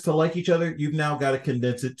characters to like each other. You've now got to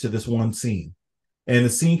condense it to this one scene. And the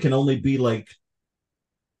scene can only be like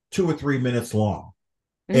 2 or 3 minutes long.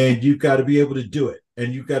 And you've got to be able to do it.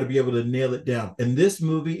 And you've got to be able to nail it down. And this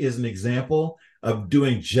movie is an example of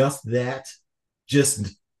doing just that,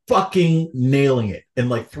 just fucking nailing it in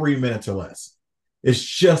like 3 minutes or less. It's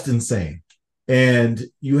just insane. And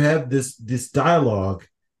you have this dialogue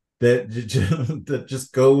that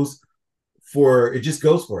just goes for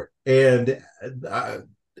it. And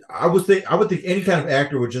I would think any kind of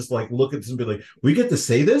actor would just like look at this and be like, we get to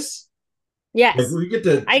say this? Yes.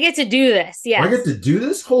 Like, I get to do this. Yes. I get to do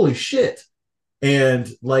this? Holy shit. And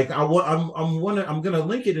like I'm gonna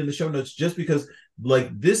link it in the show notes just because like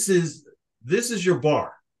this is your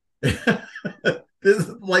bar. This is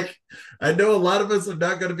like, I know a lot of us are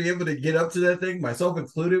not gonna be able to get up to that thing, myself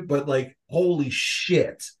included, but like holy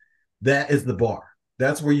shit, that is the bar.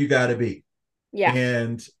 That's where you gotta be. Yeah.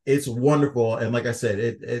 And it's wonderful. And like I said,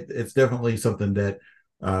 it's definitely something that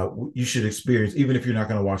you should experience, even if you're not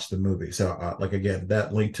going to watch the movie. So like, again,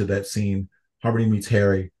 that link to that scene, Harmony Meets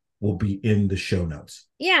Harry, will be in the show notes.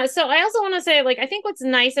 Yeah. So I also want to say, like, I think what's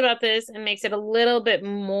nice about this and makes it a little bit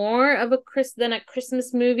more of a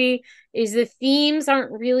Christmas movie is the themes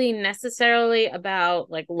aren't really necessarily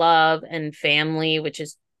about like love and family, which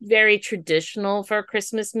is very traditional for a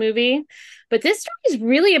Christmas movie, but this story is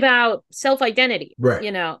really about self-identity, right?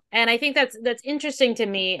 And I think that's interesting to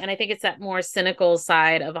me, and I think it's that more cynical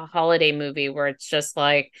side of a holiday movie where it's just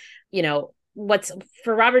like, what's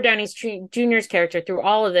for Robert Downey Jr.'s character through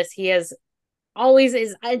all of this, he has always,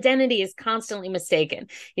 his identity is constantly mistaken.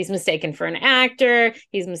 He's mistaken for an actor,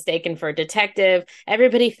 he's mistaken for a detective.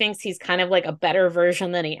 Everybody thinks he's kind of like a better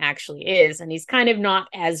version than he actually is, and he's kind of not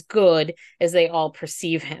as good as they all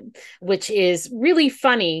perceive him, which is really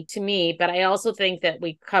funny to me. But I also think that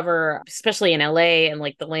we cover, especially in LA and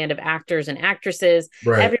like the land of actors and actresses,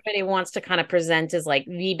 Right. everybody wants to kind of present as like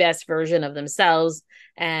the best version of themselves,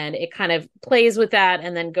 and it kind of plays with that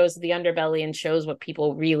and then goes to the underbelly and shows what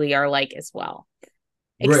people really are like as well.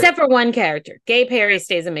 Except for one character. Gay Perry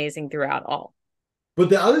stays amazing throughout all. But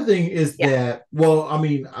the other thing is Yeah. that, well, I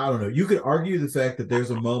mean, I don't know. You could argue the fact that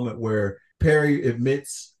there's a moment where Perry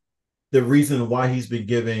admits the reason why he's been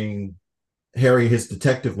giving Harry his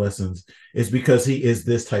detective lessons is because he is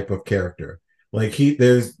this type of character. Like he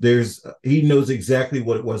knows exactly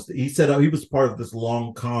what it was. He set up, he was part of this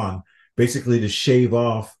long con, basically to shave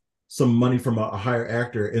off some money from a higher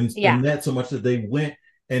actor. And that so much that they went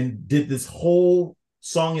and did this whole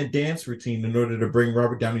song and dance routine in order to bring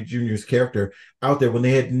Robert Downey Jr.'s character out there when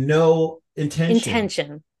they had no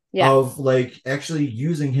intention of like actually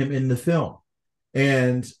using him in the film.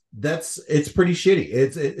 And it's pretty shitty.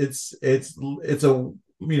 It's a,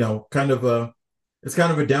 you know, kind of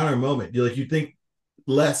a downer moment. You think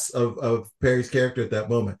less of Perry's character at that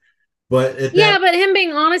moment. But but him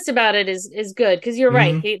being honest about it is good, because you're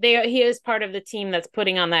right. He is part of the team that's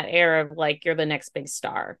putting on that air of like, you're the next big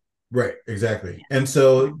star. Right, exactly. And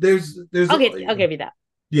so there's I'll give you that.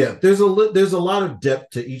 Yeah, there's a lot of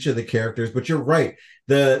depth to each of the characters, but you're right.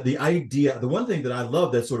 The idea, the one thing that I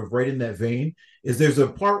love that's sort of right in that vein is there's a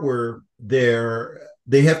part where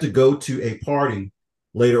they have to go to a party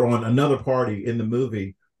later on, another party in the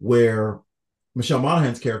movie where Michelle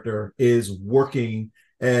Monaghan's character is working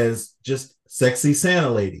as just sexy Santa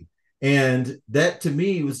lady. And that to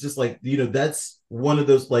me was just like, you know, that's one of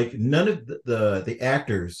those, like, none of the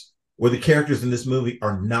actors or the characters in this movie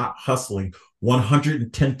are not hustling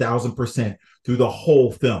 110,000% through the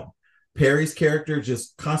whole film. Perry's character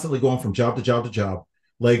just constantly going from job to job to job,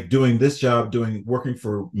 like doing this job, working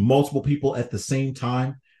for multiple people at the same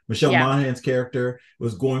time. Michelle Monaghan's character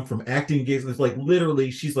was going from acting gigs. It's like literally,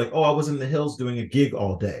 she's like, oh, I was in the hills doing a gig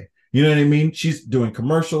all day. You know what I mean? She's doing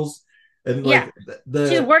commercials. And like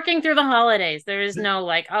she's working through the holidays. There is no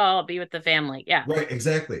like, oh, I'll be with the family. Yeah. Right,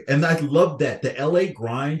 exactly. And I love that. The LA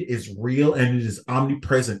grind is real and it is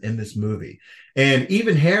omnipresent in this movie. And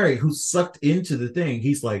even Harry, who's sucked into the thing,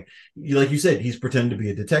 he's like you said, he's pretending to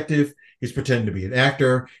be a detective, he's pretending to be an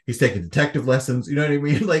actor, he's taking detective lessons. You know what I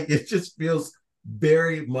mean? Like it just feels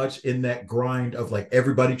very much in that grind of like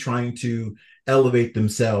everybody trying to elevate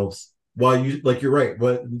themselves while you're right,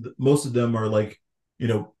 but most of them are like, you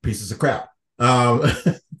know, pieces of crap.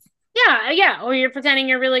 Or you're pretending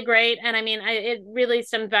you're really great. And I mean, it really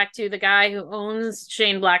stems back to the guy who owns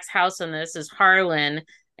Shane Black's house in this is Harlan,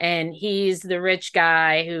 and he's the rich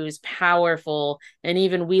guy who's powerful. And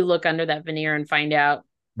even we look under that veneer and find out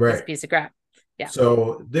he's a piece of crap. Yeah.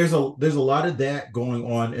 So there's a lot of that going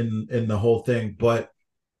on in the whole thing, but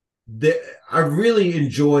I really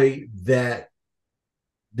enjoy that.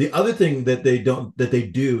 The other thing that they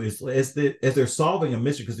do is as they're solving a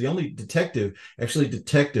mystery, because the only detective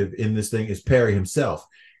in this thing is Perry himself,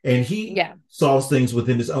 and he solves things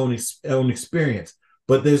within his own experience.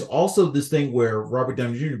 But there's also this thing where Robert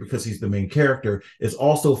Downey Jr., because he's the main character, is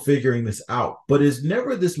also figuring this out. But it's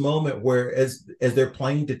never this moment where as they're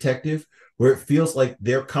playing detective, where it feels like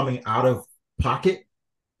they're coming out of pocket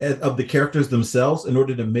of the characters themselves in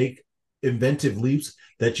order to make inventive leaps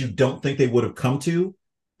that you don't think they would have come to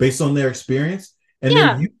based on their experience. And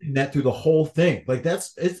they're using that through the whole thing. Like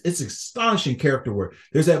it's astonishing character work.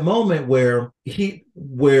 There's that moment where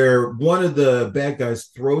one of the bad guys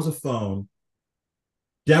throws a phone,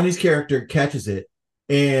 Downey's character catches it,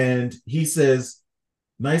 and he says,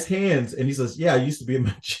 nice hands. And he says, yeah, I used to be a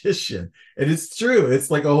magician. And it's true. It's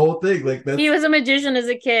like a whole thing. Like he was a magician as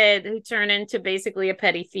a kid who turned into basically a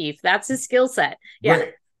petty thief. That's his skill set. Yeah.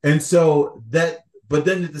 Right. And so but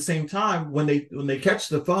then at the same time, when they catch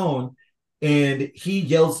the phone and he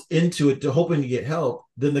yells into it hoping to get help,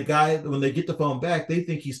 then the guy, when they get the phone back, they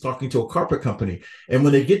think he's talking to a carpet company. And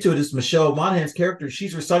when they get to it, it's Michelle Monaghan's character.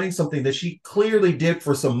 She's reciting something that she clearly did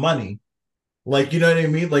for some money. Like, you know what I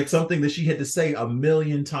mean? Like something that she had to say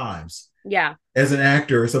 1,000,000 times. Yeah. As an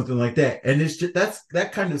actor or something like that. And it's just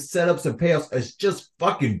that kind of setups and payoffs is just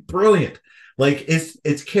fucking brilliant. Like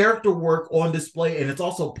it's character work on display, and it's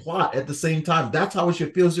also plot at the same time. That's how it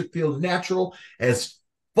should feel. It should feel natural as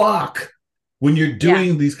fuck when you're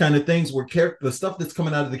doing these kind of things where the stuff that's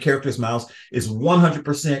coming out of the character's mouths is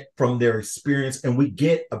 100% from their experience, and we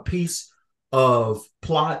get a piece of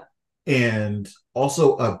plot and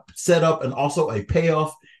also a setup and also a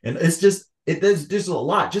payoff. And it's just there's a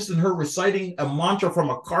lot just in her reciting a mantra from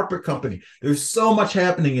a carpet company. There's so much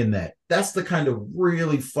happening in that. That's the kind of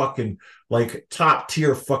really fucking like top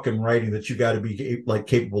tier fucking writing that you got to be like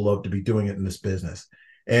capable of to be doing it in this business.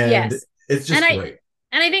 And Yes. it's just great.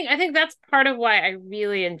 And I think that's part of why I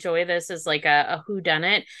really enjoy this as like a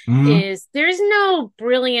whodunit Mhm. is there's no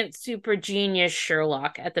brilliant super genius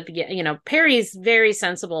Sherlock at the beginning. You know, Perry's very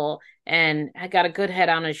sensible and got a good head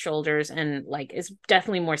on his shoulders and like is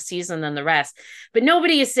definitely more seasoned than the rest. But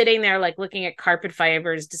nobody is sitting there like looking at carpet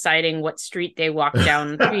fibers deciding what street they walked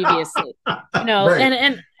down previously. You know,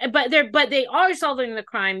 Right. but they are solving the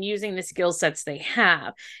crime using the skill sets they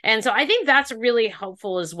have. And so I think that's really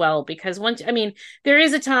helpful as well because once I mean there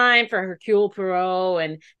is a time for Hercule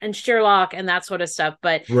Poirot and Sherlock and that sort of stuff,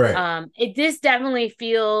 but Right. this definitely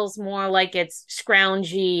feels more like it's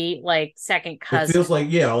scroungy, like second It cousin. feels like,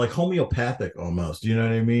 yeah, like homeopathic almost. You know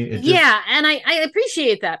what I mean? It just Yeah, and I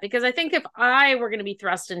appreciate that because I think if I were going to be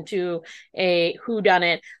thrust into a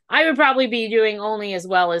whodunit, I would probably be doing only as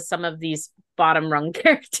well as some of these bottom rung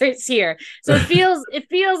characters here. So it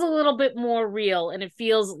feels a little bit more real and it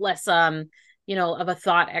feels less you know, of a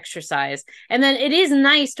thought exercise. And then it is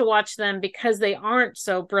nice to watch them because they aren't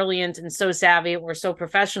so brilliant and so savvy or so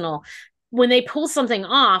professional. When they pull something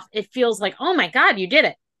off, it feels like, oh my God, you did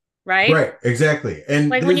it. Right. right, exactly. And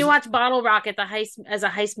Like when you there's watch Bottle Rocket, the heist as a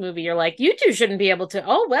heist movie, you're like, you two shouldn't be able to.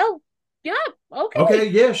 Oh, well, yeah. okay, Okay.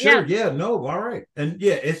 yeah, Yeah. sure, yeah, no, all right. And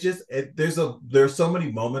yeah, it's just there's so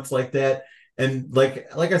many moments like that. And like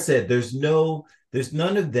I said, there's none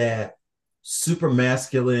of that super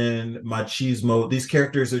masculine machismo. These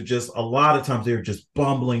characters are just a lot of times they're just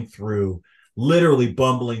bumbling through, literally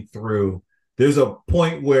bumbling through. There's a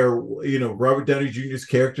point where you know Robert Downey Jr.'s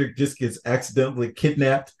character just gets accidentally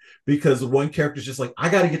kidnapped because one character's just like, I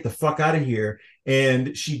got to get the fuck out of here,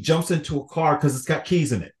 and she jumps into a car because it's got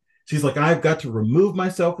keys in it. She's like, I've got to remove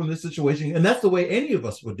myself from this situation, and that's the way any of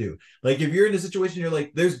us would do. Like if you're in a situation, you're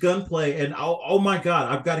like, there's gunplay, and oh my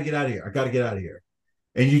god, I've got to get out of here. I got to get out of here,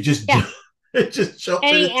 and you just Yeah. it just jumps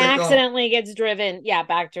And in he and take off. accidentally gets driven, yeah,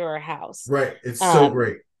 back to her house. Right, it's so Um,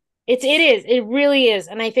 great. it really is.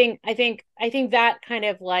 And I think that kind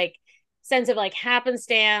of like sense of like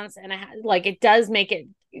happenstance and like it does make it,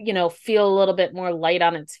 you know, feel a little bit more light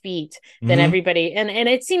on its feet than Mm-hmm. everybody. And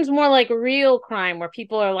it seems more like real crime where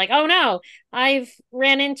people are like, oh no, I've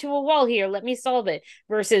ran into a wall here. Let me solve it.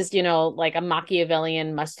 Versus, you know, like a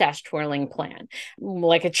Machiavellian mustache twirling plan,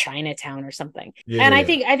 like a Chinatown or something. Yeah, And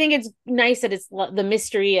yeah, yeah. I think it's nice that it's the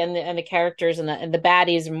mystery and the characters and the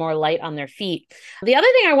baddies are more light on their feet. The other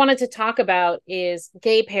thing I wanted to talk about is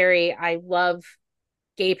Gay Perry. I love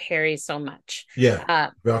Gay Perry so much. Yeah.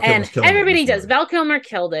 Val And Kilmer's killing it in everybody this does. movie. Val Kilmer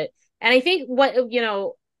killed it. And I think what, you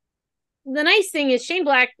know, the nice thing is Shane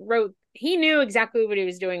Black wrote, he knew exactly what he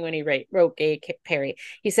was doing when he wrote Gay Perry.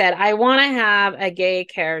 He said, I want to have a gay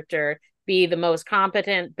character be the most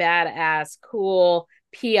competent, badass, cool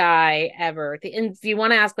PI ever. And if you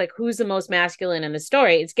want to ask, like, who's the most masculine in the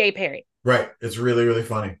story, it's Gay Perry. Right. It's really, really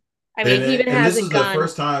funny. I mean, he even And has this a is the gun,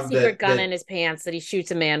 first time secret gun that in his pants that he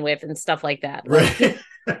shoots a man with and stuff like that. Like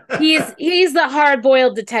right. he's the hard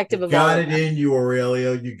boiled detective You of all got of it them. in you,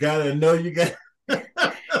 Aurelio. You gotta know you got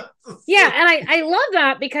Yeah, and I love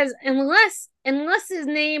that because unless his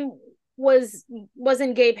name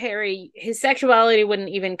wasn't Gay Perry, his sexuality wouldn't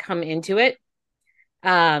even come into it.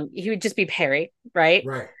 He would just be Perry, right?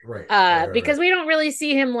 right. Because we don't really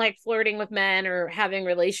see him like flirting with men or having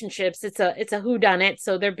relationships. It's a whodunit,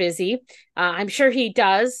 so they're busy. I'm sure he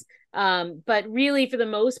does. But really for the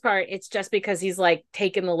most part, it's just because he's like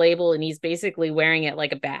taken the label and he's basically wearing it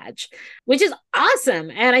like a badge, which is awesome.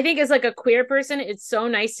 And I think as like a queer person, it's so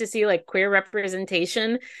nice to see like queer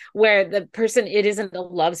representation where the person, it isn't a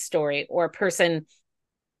love story or a person,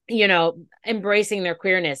 you know, embracing their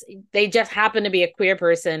queerness. They just happen to be a queer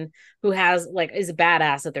person who has like is a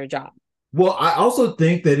badass at their job. Well, I also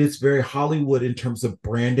think that it's very Hollywood in terms of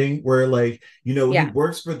branding, where like, you know, he Yeah.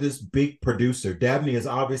 works for this big producer. Dabney is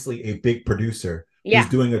obviously a big producer who's Yeah.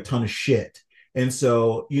 doing a ton of shit. And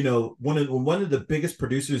so, you know, one of the biggest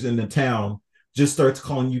producers in the town just starts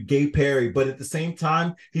calling you Gay Perry, but at the same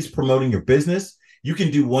time, he's promoting your business. You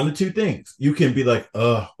can do one of two things. You can be like,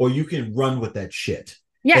 or you can run with that shit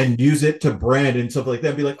Yeah. and use it to brand and stuff like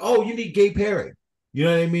that. Be like, oh, you need Gay Perry. You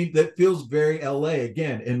know what I mean? That feels very LA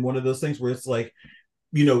again, in one of those things where it's like,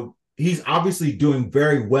 you know, he's obviously doing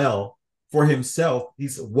very well for himself.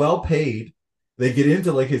 He's well paid. They get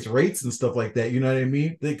into like his rates and stuff like that. You know what I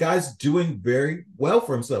mean? The guy's doing very well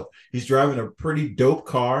for himself. He's driving a pretty dope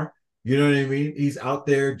car. You know what I mean? He's out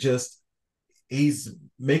there just, he's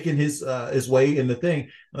making his way in the thing,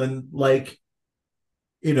 and like,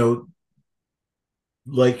 you know,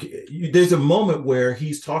 like there's a moment where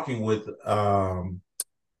he's talking with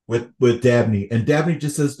Dabney, and Dabney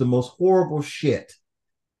just says the most horrible shit,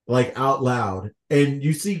 like out loud, and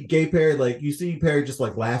you see Perry just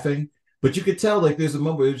like laughing, but you could tell like there's a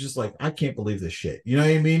moment where it's just like, I can't believe this shit. You know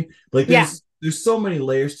what I mean? Like there's so many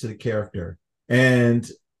layers to the character, and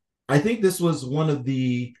I think this was one of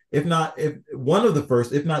the, if not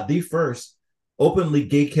the first openly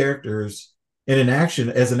gay characters in an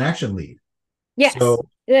action lead. Yes. So,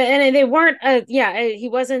 and they weren't he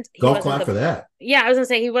wasn't golf clap for that. Yeah, I was gonna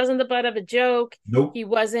say he wasn't the butt of a joke. Nope.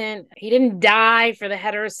 He didn't die for the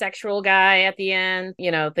heterosexual guy at the end,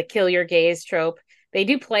 the kill your gays trope. They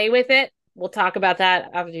do play with it. We'll talk about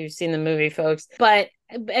that after you've seen the movie, folks.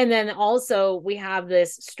 And then also we have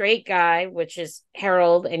this straight guy, which is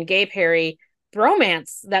Harold, and gay Perry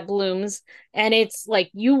bromance that blooms, and it's like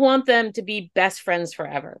you want them to be best friends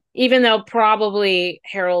forever, even though probably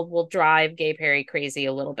Harold will drive gay Perry crazy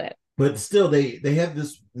a little bit. But still, they have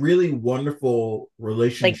this really wonderful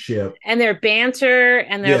relationship, and their banter,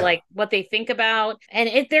 and they're like what they think about,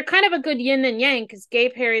 and they're kind of a good yin and yang, because gay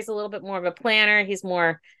Perry's a little bit more of a planner. He's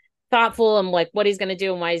more thoughtful and like what he's going to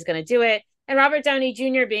do and why he's going to do it. And Robert Downey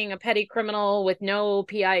Jr. being a petty criminal with no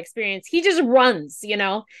PI experience, he just runs, he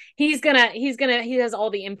has all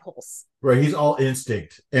the impulse. Right. He's all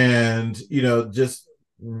instinct. And,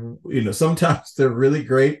 sometimes they're really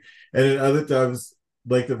great. And then other times,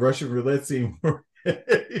 like the Russian roulette scene, where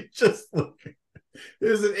just like,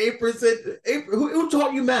 there's an 8%. Who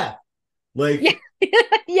taught you math? Like,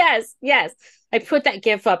 yes. I put that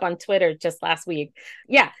GIF up on Twitter just last week.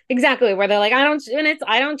 Yeah, exactly. Where they're like, I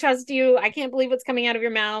don't trust you. I can't believe what's coming out of your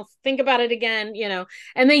mouth. Think about it again,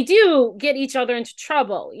 and they do get each other into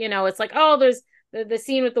trouble. It's like, oh, there's the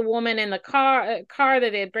scene with the woman in the car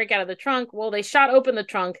that they break out of the trunk. Well, they shot open the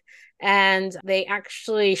trunk, and they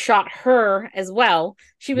actually shot her as well.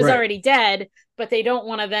 She was already dead, but they don't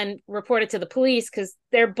want to then report it to the police because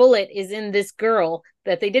their bullet is in this girl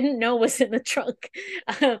that they didn't know was in the trunk.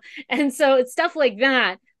 And so it's stuff like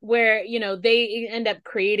that where, they end up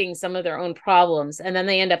creating some of their own problems, and then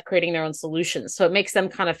they end up creating their own solutions. So it makes them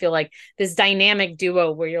kind of feel like this dynamic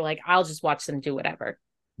duo where you're like, I'll just watch them do whatever.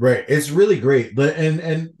 Right. It's really great.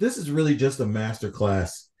 And this is really just a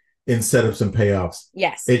masterclass in setups and payoffs.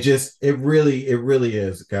 Yes. It really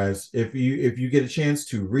is, guys. If you get a chance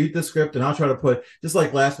to read the script, and I'll try to put, just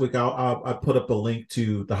like last week, I put up a link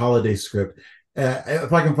to the holiday script.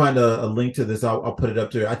 If I can find a link to this, I'll put it up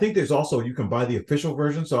to it. I think there's also, you can buy the official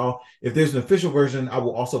version. So if there's an official version, I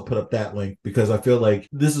will also put up that link, because I feel like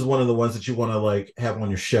this is one of the ones that you want to like have on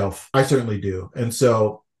your shelf. I certainly do. And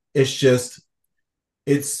so it's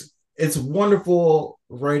wonderful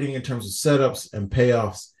writing in terms of setups and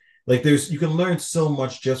payoffs. Like you can learn so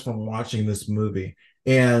much just from watching this movie,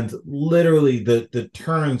 and literally the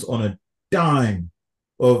turns on a dime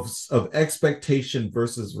of expectation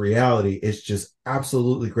versus reality is just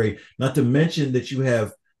absolutely great. Not to mention that you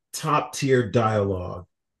have top tier dialogue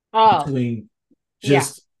between.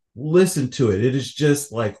 Listen to it. It is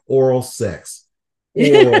just like oral sex.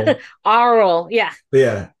 Oral, yeah.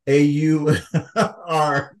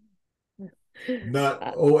 AUR,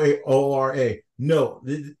 not OAORA. No.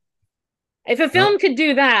 If a film could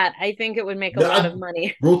do that, I think it would make a lot of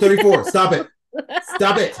money. Rule 34. Stop it.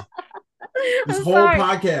 Stop it. This whole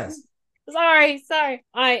podcast. Sorry.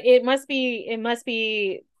 It must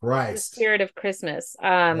be Christ. The spirit of Christmas.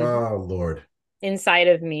 Oh Lord. Inside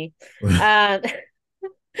of me.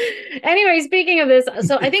 Anyway, speaking of this,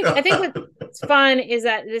 so I think what's fun is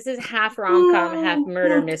that this is half rom-com, half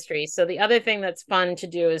murder mystery. So the other thing that's fun to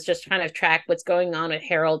do is just kind of track what's going on with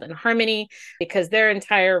Harold and Harmony, because their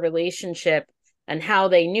entire relationship and how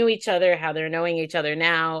they knew each other, how they're knowing each other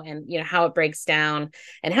now, and how it breaks down,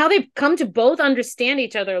 and how they've come to both understand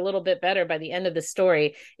each other a little bit better by the end of the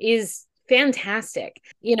story is fantastic.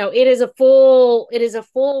 It is a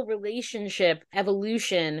full relationship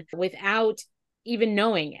evolution without even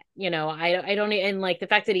knowing it. I don't, and like the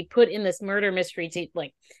fact that he put in this murder mystery to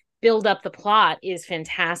like build up the plot is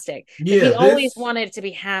fantastic. Yeah, he always wanted it to be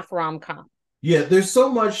half rom-com. Yeah, there's so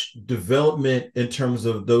much development in terms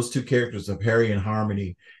of those two characters of Harry and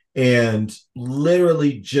Harmony, and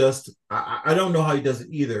literally just I don't know how he does it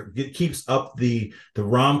either. It keeps up the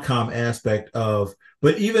rom-com aspect of,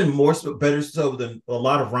 but even more so, better so than a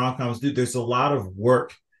lot of rom-coms do. There's a lot of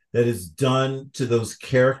work that is done to those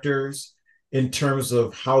characters in terms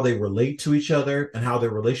of how they relate to each other and how their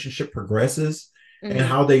relationship progresses, and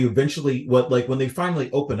how they eventually, when they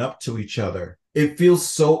finally open up to each other, it feels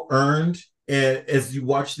so earned And as you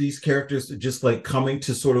watch these characters just like coming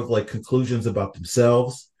to sort of like conclusions about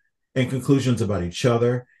themselves and conclusions about each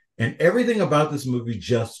other, and everything about this movie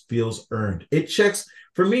just feels earned. It checks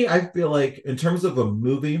for me. I feel like in terms of a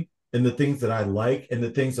movie and the things that I like and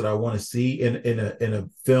the things that I want to see in a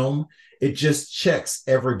film, it just checks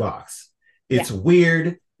every box. Yeah. It's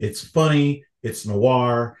weird, it's funny, it's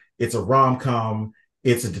noir, it's a rom-com,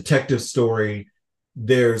 it's a detective story.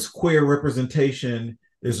 There's queer representation,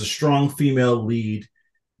 there's a strong female lead.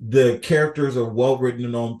 The characters are well written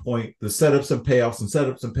and on point. The setups and payoffs and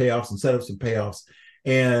setups and payoffs and setups and payoffs.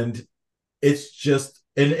 And it's just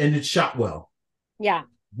and it's shot well. Yeah.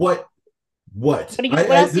 What What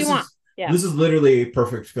else do you want? Yeah. This is literally a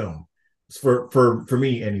perfect film for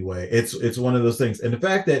me anyway. It's one of those things. And the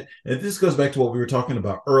fact that, and this goes back to what we were talking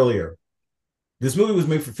about earlier. This movie was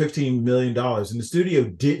made for $15 million and the studio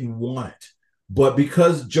didn't want it. But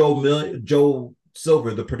because Joe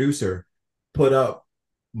Silver, the producer, put up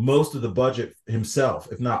most of the budget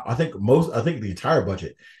himself, if not, I think the entire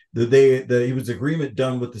budget. It was agreement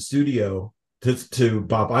done with the studio to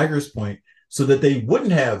Bob Iger's point, so that they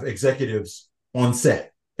wouldn't have executives on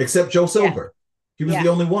set except Joe Silver. He was the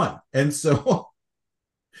only one, and so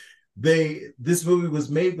this movie was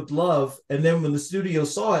made with love. And then when the studio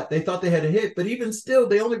saw it, they thought they had a hit, but even still,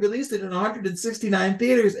 they only released it in 169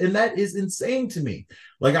 theaters, and that is insane to me.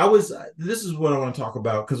 Like this is what I want to talk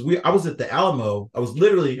about, because I was at the Alamo. I was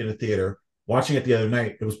literally in a theater watching it the other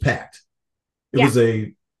night. It was packed. It was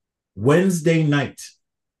a Wednesday night.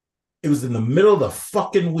 It was in the middle of the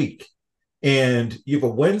fucking week. And you have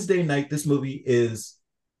a Wednesday night. This movie is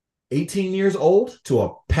 18 years old to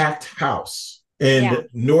a packed house in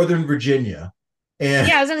Northern Virginia. And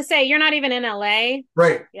I was going to say, you're not even in LA.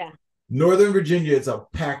 Right. Yeah. Northern Virginia, it's a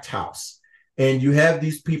packed house. And you have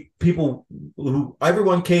these people who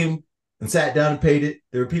everyone came and sat down and paid it.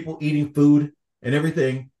 There were people eating food and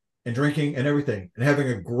everything and drinking and everything and having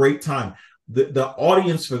a great time. The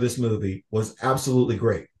audience for this movie was absolutely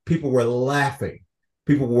great. People were laughing.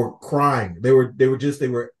 People were crying.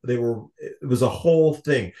 It was a whole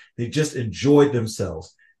thing. They just enjoyed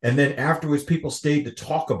themselves. And then afterwards, people stayed to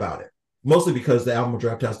talk about it, mostly because the Alamo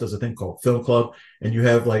Drafthouse does a thing called Film Club. And you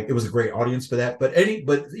have it was a great audience for that. But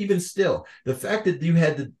even still, the fact that you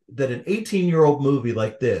had that an 18-year-old movie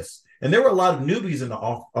like this, and there were a lot of newbies in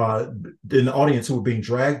the audience who were being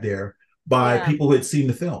dragged there by people who had seen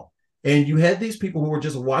the film. And you had these people who were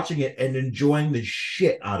just watching it and enjoying the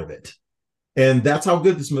shit out of it. And that's how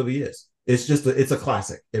good this movie is. It's just it's a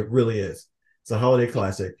classic. It really is. It's a holiday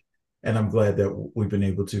classic. And I'm glad that we've been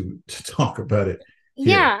able to talk about it here.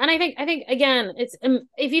 Yeah. And I think again, it's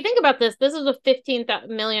if you think about this is a $15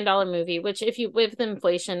 million movie, which with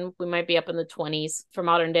inflation, we might be up in the 20s for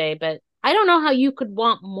modern day, but I don't know how you could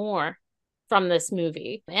want more from this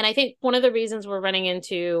movie. And I think one of the reasons we're running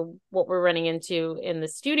into what we're running into in the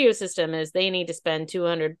studio system is they need to spend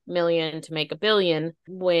 200 million to make $1 billion,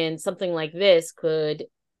 when something like this could,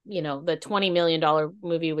 the $20 million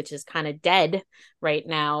movie, which is kind of dead right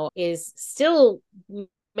now, is still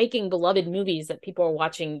making beloved movies that people are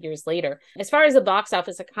watching years later. As far as the box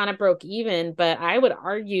office, it kind of broke even, but I would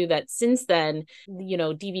argue that since then,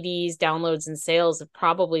 DVDs, downloads, and sales have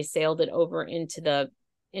probably sailed it over into the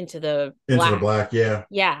black,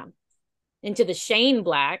 into the Shane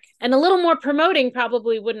Black. And a little more promoting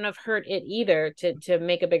probably wouldn't have hurt it either to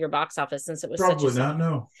make a bigger box office, since it was probably not.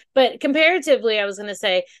 No, but comparatively, I was going to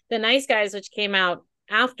say The Nice Guys, which came out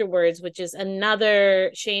afterwards, which is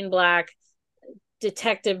another Shane Black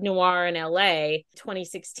detective noir in LA,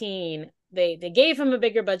 2016. They gave him a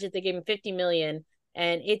bigger budget. They gave him 50 million.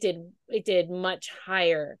 And it did much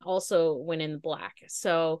higher, also went in the black.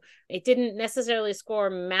 So it didn't necessarily score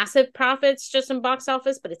massive profits just in box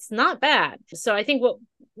office, but it's not bad. So I think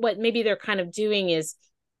what maybe they're kind of doing is,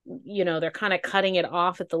 they're kind of cutting it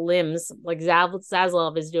off at the limbs, like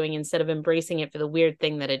Zaslav is doing, instead of embracing it for the weird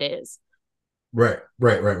thing that it is. Right.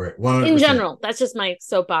 100%. In general, that's just my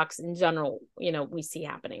soapbox. In general, we see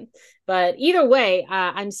happening. But either way,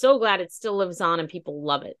 I'm so glad it still lives on and people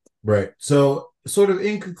love it. Right. So sort of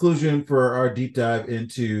in conclusion for our deep dive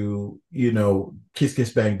into, Kiss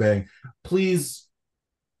Kiss Bang Bang, please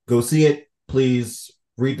go see it. Please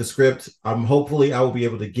read the script. Hopefully I will be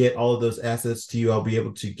able to get all of those assets to you. I'll be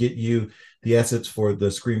able to get you the assets for the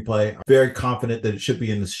screenplay. I'm very confident that it should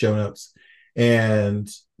be in the show notes. And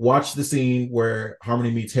watch the scene where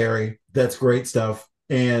Harmony meets Harry. That's great stuff.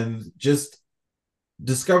 And just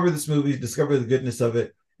discover this movie, discover the goodness of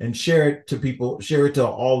it, and share it to people, share it to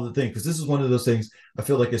all the things. Because this is one of those things I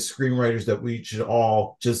feel like as screenwriters that we should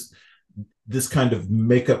all this kind of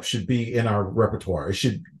makeup should be in our repertoire. It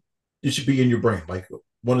should be in your brain. Like,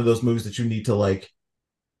 one of those movies that you need to like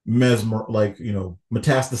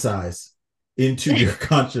metastasize into your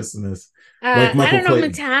consciousness, like I Michael don't know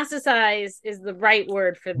if Clayton. metastasize is the right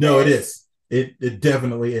word for No, it this. is. It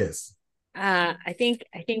definitely is. I think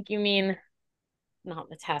you mean not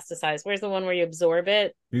metastasize. Where's the one where you absorb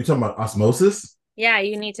it? You're talking about osmosis? Yeah,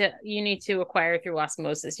 you need to acquire through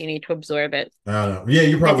osmosis. You need to absorb it. I don't know. Yeah,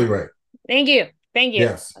 you're probably right. Thank you. Thank you.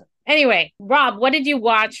 Yes. Anyway, Rob, what did you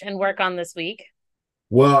watch and work on this week?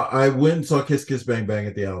 Well, I went and saw Kiss Kiss Bang Bang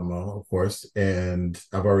at the Alamo, of course, and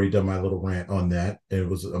I've already done my little rant on that. It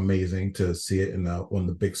was amazing to see it on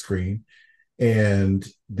the big screen. And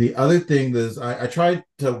the other thing is, I tried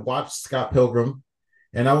to watch Scott Pilgrim,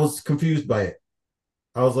 and I was confused by it.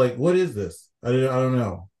 I was like, "What is this? I don't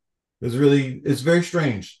know." It's very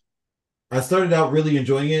strange. I started out really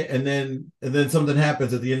enjoying it, and then something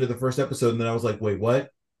happens at the end of the first episode, and then I was like, "Wait, what?"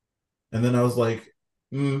 And then I was like,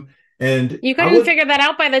 "Hmm." And You couldn't figure that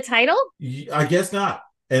out by the title? I guess not.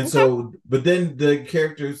 And Okay. so, but then the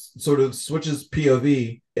characters sort of switches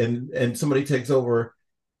POV, and somebody takes over.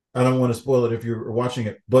 I don't want to spoil it if you're watching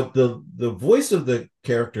it, but the voice of the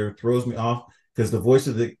character throws me off because the voice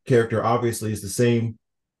of the character obviously is the same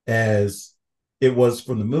as it was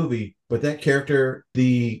from the movie, but that character,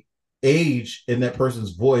 the age in that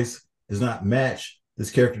person's voice does not match this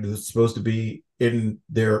character that's supposed to be in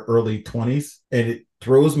their early 20s, and it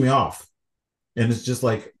throws me off. And it's just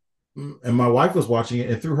like, and my wife was watching it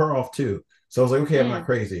and threw her off too. So I was like, okay, I'm not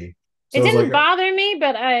crazy. So it didn't like, bother me,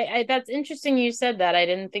 but I that's interesting you said that. I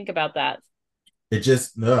didn't think about that. It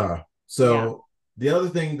just So the other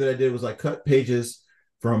thing that I did was I cut pages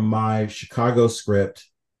from my Chicago script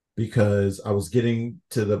because I was getting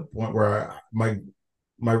to the point where my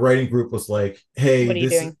writing group was like, "Hey, what are you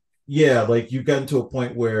doing?" Yeah, like you've gotten to a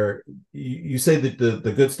point where you say that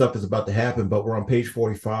the good stuff is about to happen, but we're on page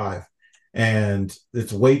 45 and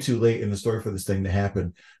it's way too late in the story for this thing to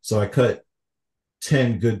happen. So I cut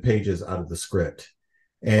 10 good pages out of the script,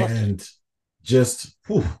 and just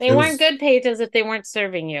they weren't good pages if they weren't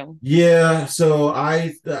serving you. Yeah, so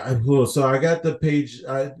I got the page.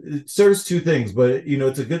 It serves two things, but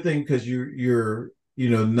it's a good thing because you're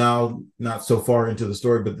now not so far into the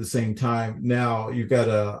story, but at the same time now you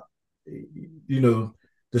got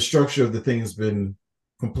the structure of the thing has been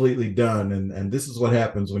completely done, and this is what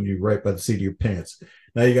happens when you write by the seat of your pants.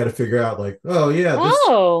 Now you got to figure out like, oh yeah,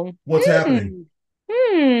 what's happening.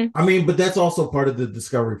 I mean, but that's also part of the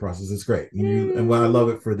discovery process. It's great, and I love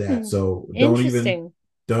it for that. So don't even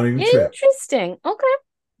trip. Interesting. Okay.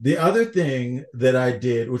 The other thing that I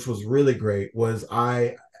did, which was really great, was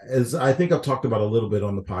as I think I've talked about a little bit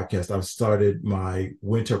on the podcast, I've started my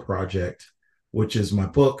winter project, which is my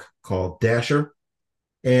book called Dasher,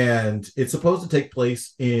 and it's supposed to take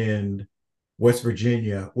place in West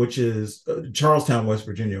Virginia, which is Charlestown, West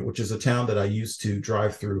Virginia, which is a town that I used to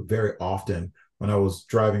drive through very often when I was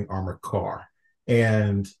driving armored car.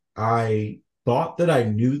 And I thought that I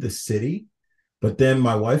knew the city, but then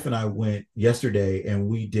my wife and I went yesterday and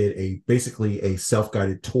we did basically a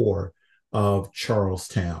self-guided tour of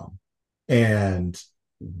Charlestown. And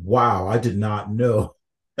wow, I did not know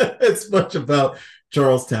as much about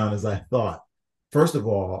Charlestown as I thought. First of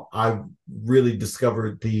all, I really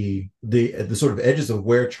discovered the sort of edges of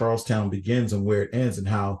where Charlestown begins and where it ends, and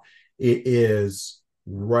how it is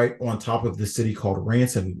right on top of the city called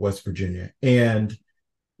Ranson, West Virginia. And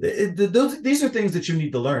these are things that you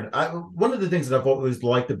need to learn. One of the things that I've always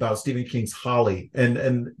liked about Stephen King's Holly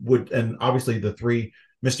and obviously the three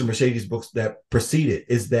Mr. Mercedes books that precede it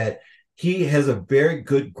is that he has a very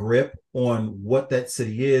good grip on what that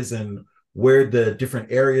city is and where the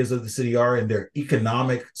different areas of the city are and their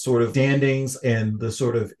economic sort of standings and the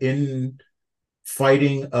sort of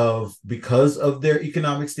fighting of because of their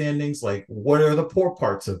economic standings, like what are the poor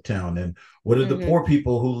parts of town and what do the poor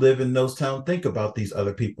people who live in those towns think about these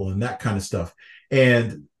other people and that kind of stuff.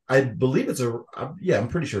 And I believe I'm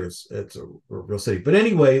pretty sure it's a real city, but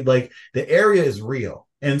anyway, like the area is real.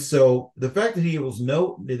 And so the fact that he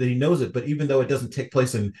knows it, but even though it doesn't take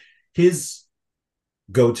place in his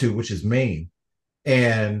go-to, which is Maine,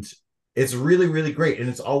 and it's really, really great. And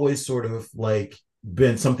it's always sort of like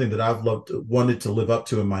been something that I've wanted to live up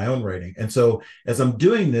to in my own writing. And so as I'm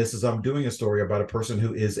doing a story about a person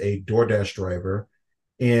who is a DoorDash driver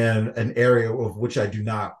in an area of which I do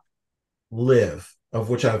not live, of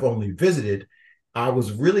which I've only visited, I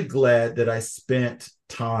was really glad that I spent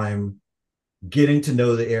time getting to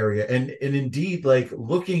know the area and indeed like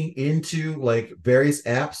looking into like various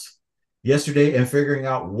apps yesterday and figuring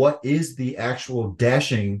out what is the actual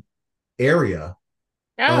dashing area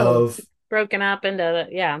of broken up into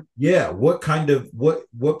Yeah, what kind of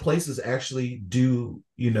what places actually do,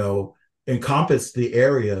 encompass the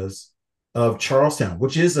areas of Charlestown,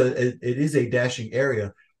 which is it is a dashing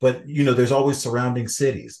area, but there's always surrounding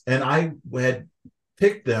cities. And I had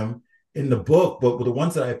picked them in the book, but the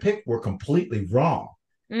ones that I picked were completely wrong.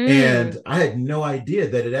 And I had no idea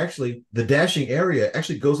that the dashing area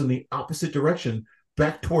actually goes in the opposite direction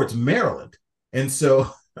back towards Maryland. And so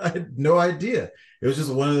I had no idea. It was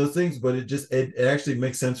just one of those things, but it actually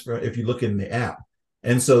makes sense for if you look in the app.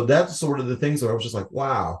 And so that's sort of the things where I was just like,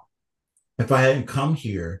 wow, if I hadn't come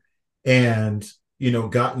here and,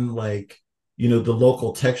 gotten the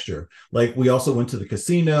local texture. Like we also went to the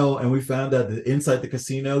casino and we found out that inside the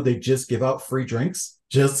casino, they just give out free drinks.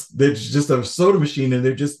 There's just a soda machine and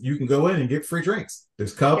you can go in and get free drinks.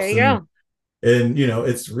 There's cups there you go. And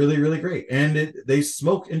it's really, really great. And they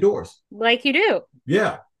smoke indoors. Like you do.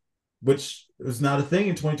 Yeah. Which was not a thing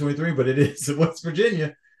in 2023, but it is in West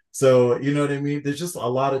Virginia. So, you know what I mean? There's just a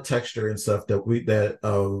lot of texture and stuff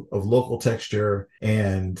of local texture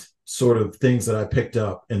and sort of things that I picked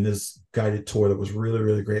up in this guided tour that was really,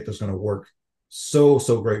 really great. That's going to work so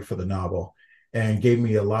great for the novel and gave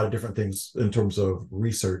me a lot of different things in terms of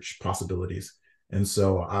research possibilities. And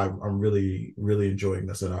so I'm really, really enjoying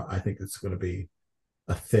this. And I think it's going to be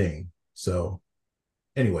a thing. So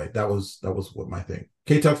anyway, that was what my thing.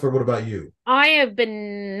 Kate Tuxford, what about you? I have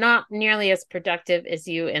been not nearly as productive as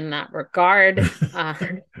you in that regard.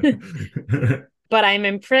 But I'm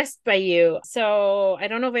impressed by you. So I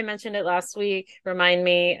don't know if I mentioned it last week. Remind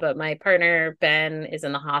me. But my partner, Ben, is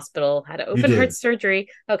in the hospital, had an open heart surgery.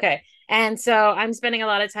 Okay. And so I'm spending a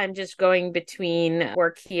lot of time just going between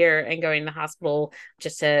work here and going to the hospital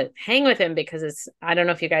just to hang with him because I don't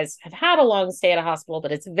know if you guys have had a long stay at a hospital,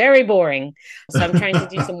 but it's very boring. So I'm trying to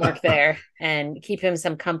do some work there and keep him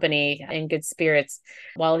some company in good spirits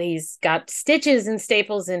while he's got stitches and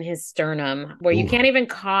staples in his sternum where you can't even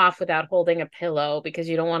cough without holding a pillow because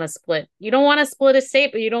you don't want to split a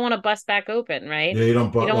staple. You don't want to bust back open, right? Yeah, you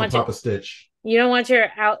don't want to pop a stitch. You don't want your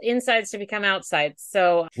insides to become outsides.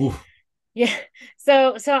 So yeah.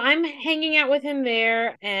 So I'm hanging out with him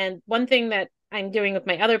there. And one thing that I'm doing with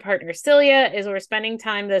my other partner, Celia, is we're spending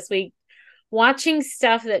time this week watching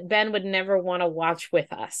stuff that Ben would never want to watch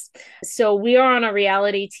with us. So we are on a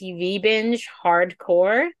reality TV binge,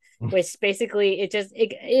 hardcore, which basically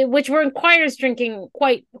which requires drinking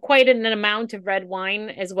quite an amount of red wine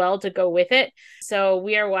as well to go with it. So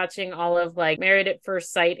we are watching all of Married at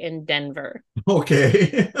First Sight in Denver.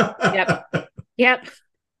 Okay. Yep.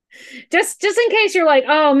 Just in case you're like,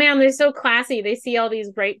 oh man, they're so classy. They see all these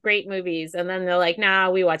great movies. And then they're like, nah,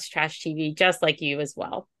 we watch trash TV just like you as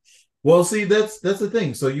well. Well, see, that's the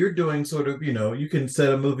thing. So you're doing sort of, you can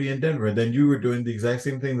set a movie in Denver. And then you were doing the exact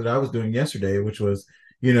same thing that I was doing yesterday, which was,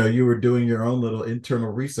 you were doing your own little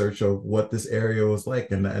internal research of what this area was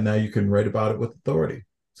like. And now you can write about it with authority.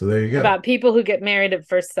 So there you go. About people who get married at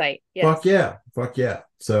first sight. Yes. Fuck yeah.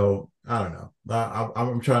 So I don't know.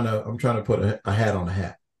 I'm trying to put a hat on a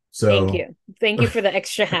hat. So Thank you for the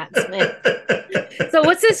extra hats, man. So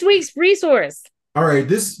what's this week's resource? All right,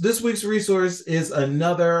 this week's resource is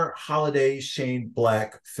another holiday Shane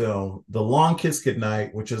Black film, The Long Kiss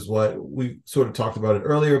Goodnight, which is what we sort of talked about it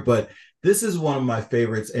earlier, but this is one of my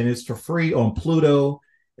favorites and it's for free on Pluto,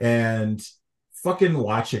 and fucking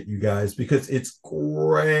watch it, you guys, because it's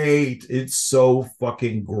great. It's so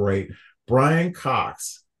fucking great. Brian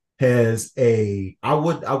Cox has I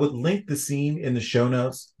would link the scene in the show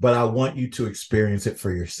notes, but I want you to experience it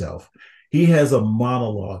for yourself. He has a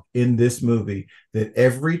monologue in this movie that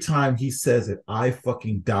every time he says it, I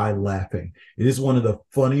fucking die laughing. It is one of the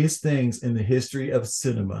funniest things in the history of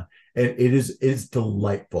cinema. And it's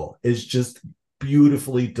delightful. It's just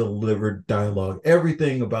beautifully delivered dialogue.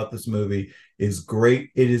 Everything about this movie is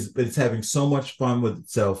great. It's having so much fun with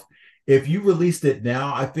itself. If you released it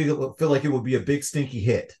now, I feel like it would be a big stinky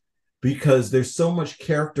hit because there's so much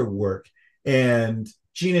character work, and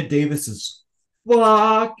Gina Davis is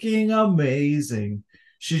fucking amazing.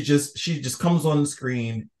 She just comes on the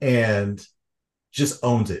screen and just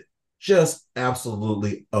owns it. Just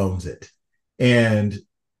absolutely owns it. And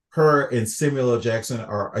her and Samuel L. Jackson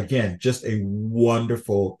are, again, just a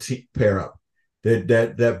wonderful pair up.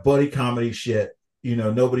 That buddy comedy shit,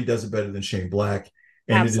 nobody does it better than Shane Black.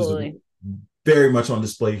 And absolutely. It is very much on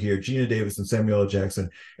display here. Gina Davis and Samuel L. Jackson.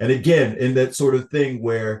 And again, in that sort of thing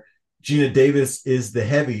where Gina Davis is the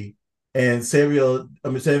heavy and Samuel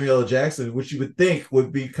L. Jackson, which you would think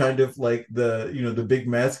would be kind of like the big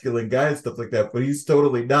masculine guy and stuff like that, but he's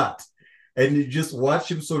totally not. And you just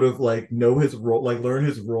watch him sort of know his role, learn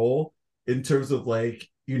his role in terms of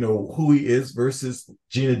who he is versus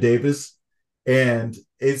Gina Davis. And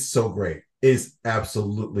it's so great. It's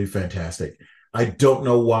absolutely fantastic. I don't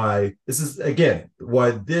know why this is, again,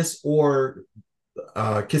 why this or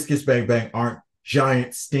Kiss Kiss Bang Bang aren't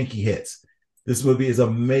giant stinky hits. This movie is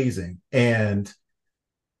amazing, and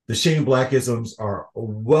the Shane Blackisms are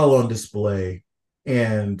well on display,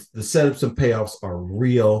 and the setups and payoffs are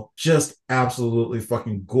real. Just absolutely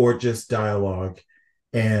fucking gorgeous dialogue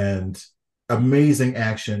and amazing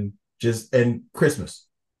action. Just and Christmas,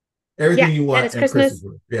 Yeah, everything you and want it's in Christmas.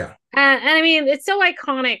 Christmas. Yeah. And I mean, it's so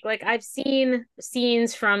iconic. Like I've seen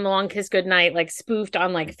scenes from The Long Kiss Goodnight, like spoofed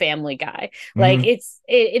on like Family Guy. Like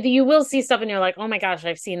Mhm. you will see stuff and you're like, oh my gosh,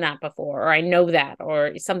 I've seen that before, or I know that,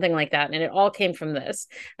 or something like that. And it all came from this.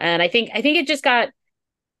 And I think it just got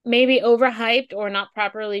maybe overhyped or not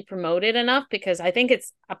properly promoted enough, because I think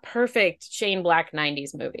it's a perfect Shane Black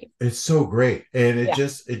 90s movie. It's so great, and Yeah.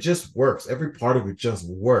 it just works. Every part of it just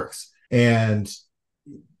works. And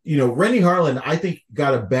Rennie Harlan, I think,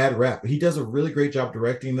 got a bad rap. He does a really great job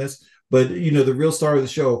directing this, but the real star of the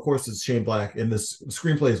show, of course, is Shane Black, and this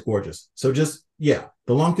screenplay is gorgeous. So just The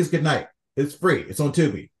Long Kiss Goodnight. It's free. It's on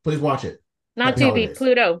Tubi. Please watch it. Not Happy Tubi, holidays.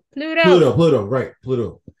 Pluto. Pluto. Right,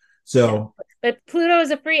 Pluto. Yeah. So But Pluto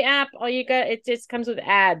is a free app. All you got, it just comes with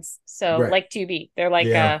ads. So right, like Tubi, they're like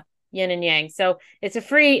yeah, yin and yang. So it's a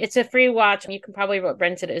free watch. You can probably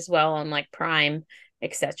rent it as well on like Prime,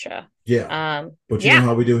 etc. yeah. But you know Yeah,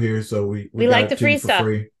 how we do here, so we we like got the it to you free for stuff.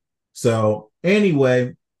 free. So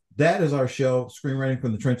anyway, that is our show. Screenwriting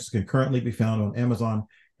from the Trenches can currently be found on Amazon,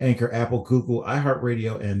 Anchor, Apple, Google,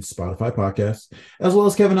 iHeartRadio, and Spotify podcasts, as well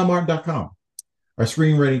as KevinLMartin.com. Our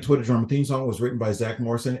screenwriting Twitter drama theme song was written by Zach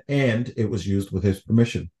Morrison, and it was used with his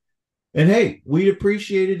permission. And hey, we'd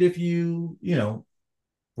appreciate it if you,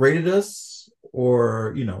 rated us,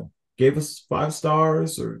 or, gave us 5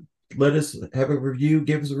 stars, or let us have a review,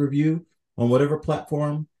 give us a review on whatever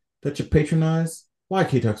platform that you patronize. Why,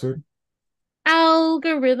 Kate Tuxford?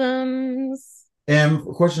 Algorithms. And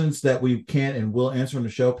for questions that we can and will answer on the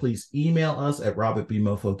show, please email us at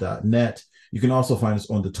rob@bmofo.net. You can also find us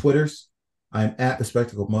on the Twitters. I'm at the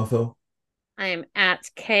Spectacle Mofo. I am at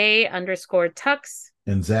K_Tux.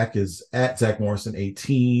 And Zach is at Zach Morrison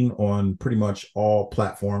 18 on pretty much all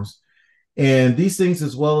platforms. And these things,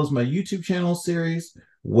 as well as my YouTube channel series,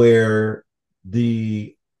 where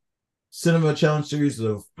the Cinema Challenge series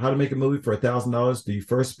of how to make a movie for $1,000, the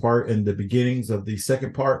first part and the beginnings of the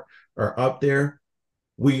second part are up there.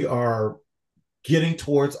 We are getting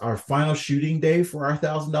towards our final shooting day for our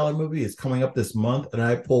 $1,000 movie. It's coming up this month, and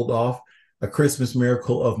I pulled off a Christmas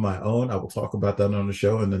miracle of my own. I will talk about that on the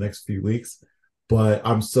show in the next few weeks, but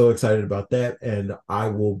I'm so excited about that, and I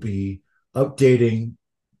will be updating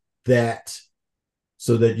that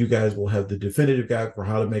so that you guys will have the definitive guide for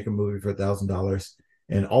how to make a movie for $1,000,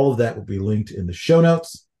 and all of that will be linked in the show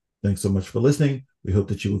notes. Thanks so much for listening. We hope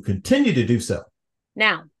that you will continue to do so.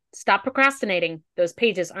 Now, stop procrastinating. Those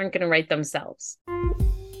pages aren't going to write themselves.